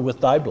Father,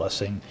 with thy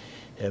blessing,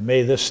 and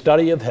may this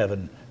study of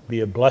heaven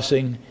be a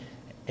blessing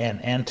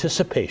and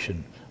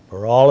anticipation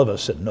for all of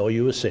us that know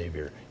you as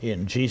Savior.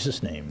 In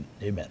Jesus' name,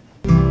 amen.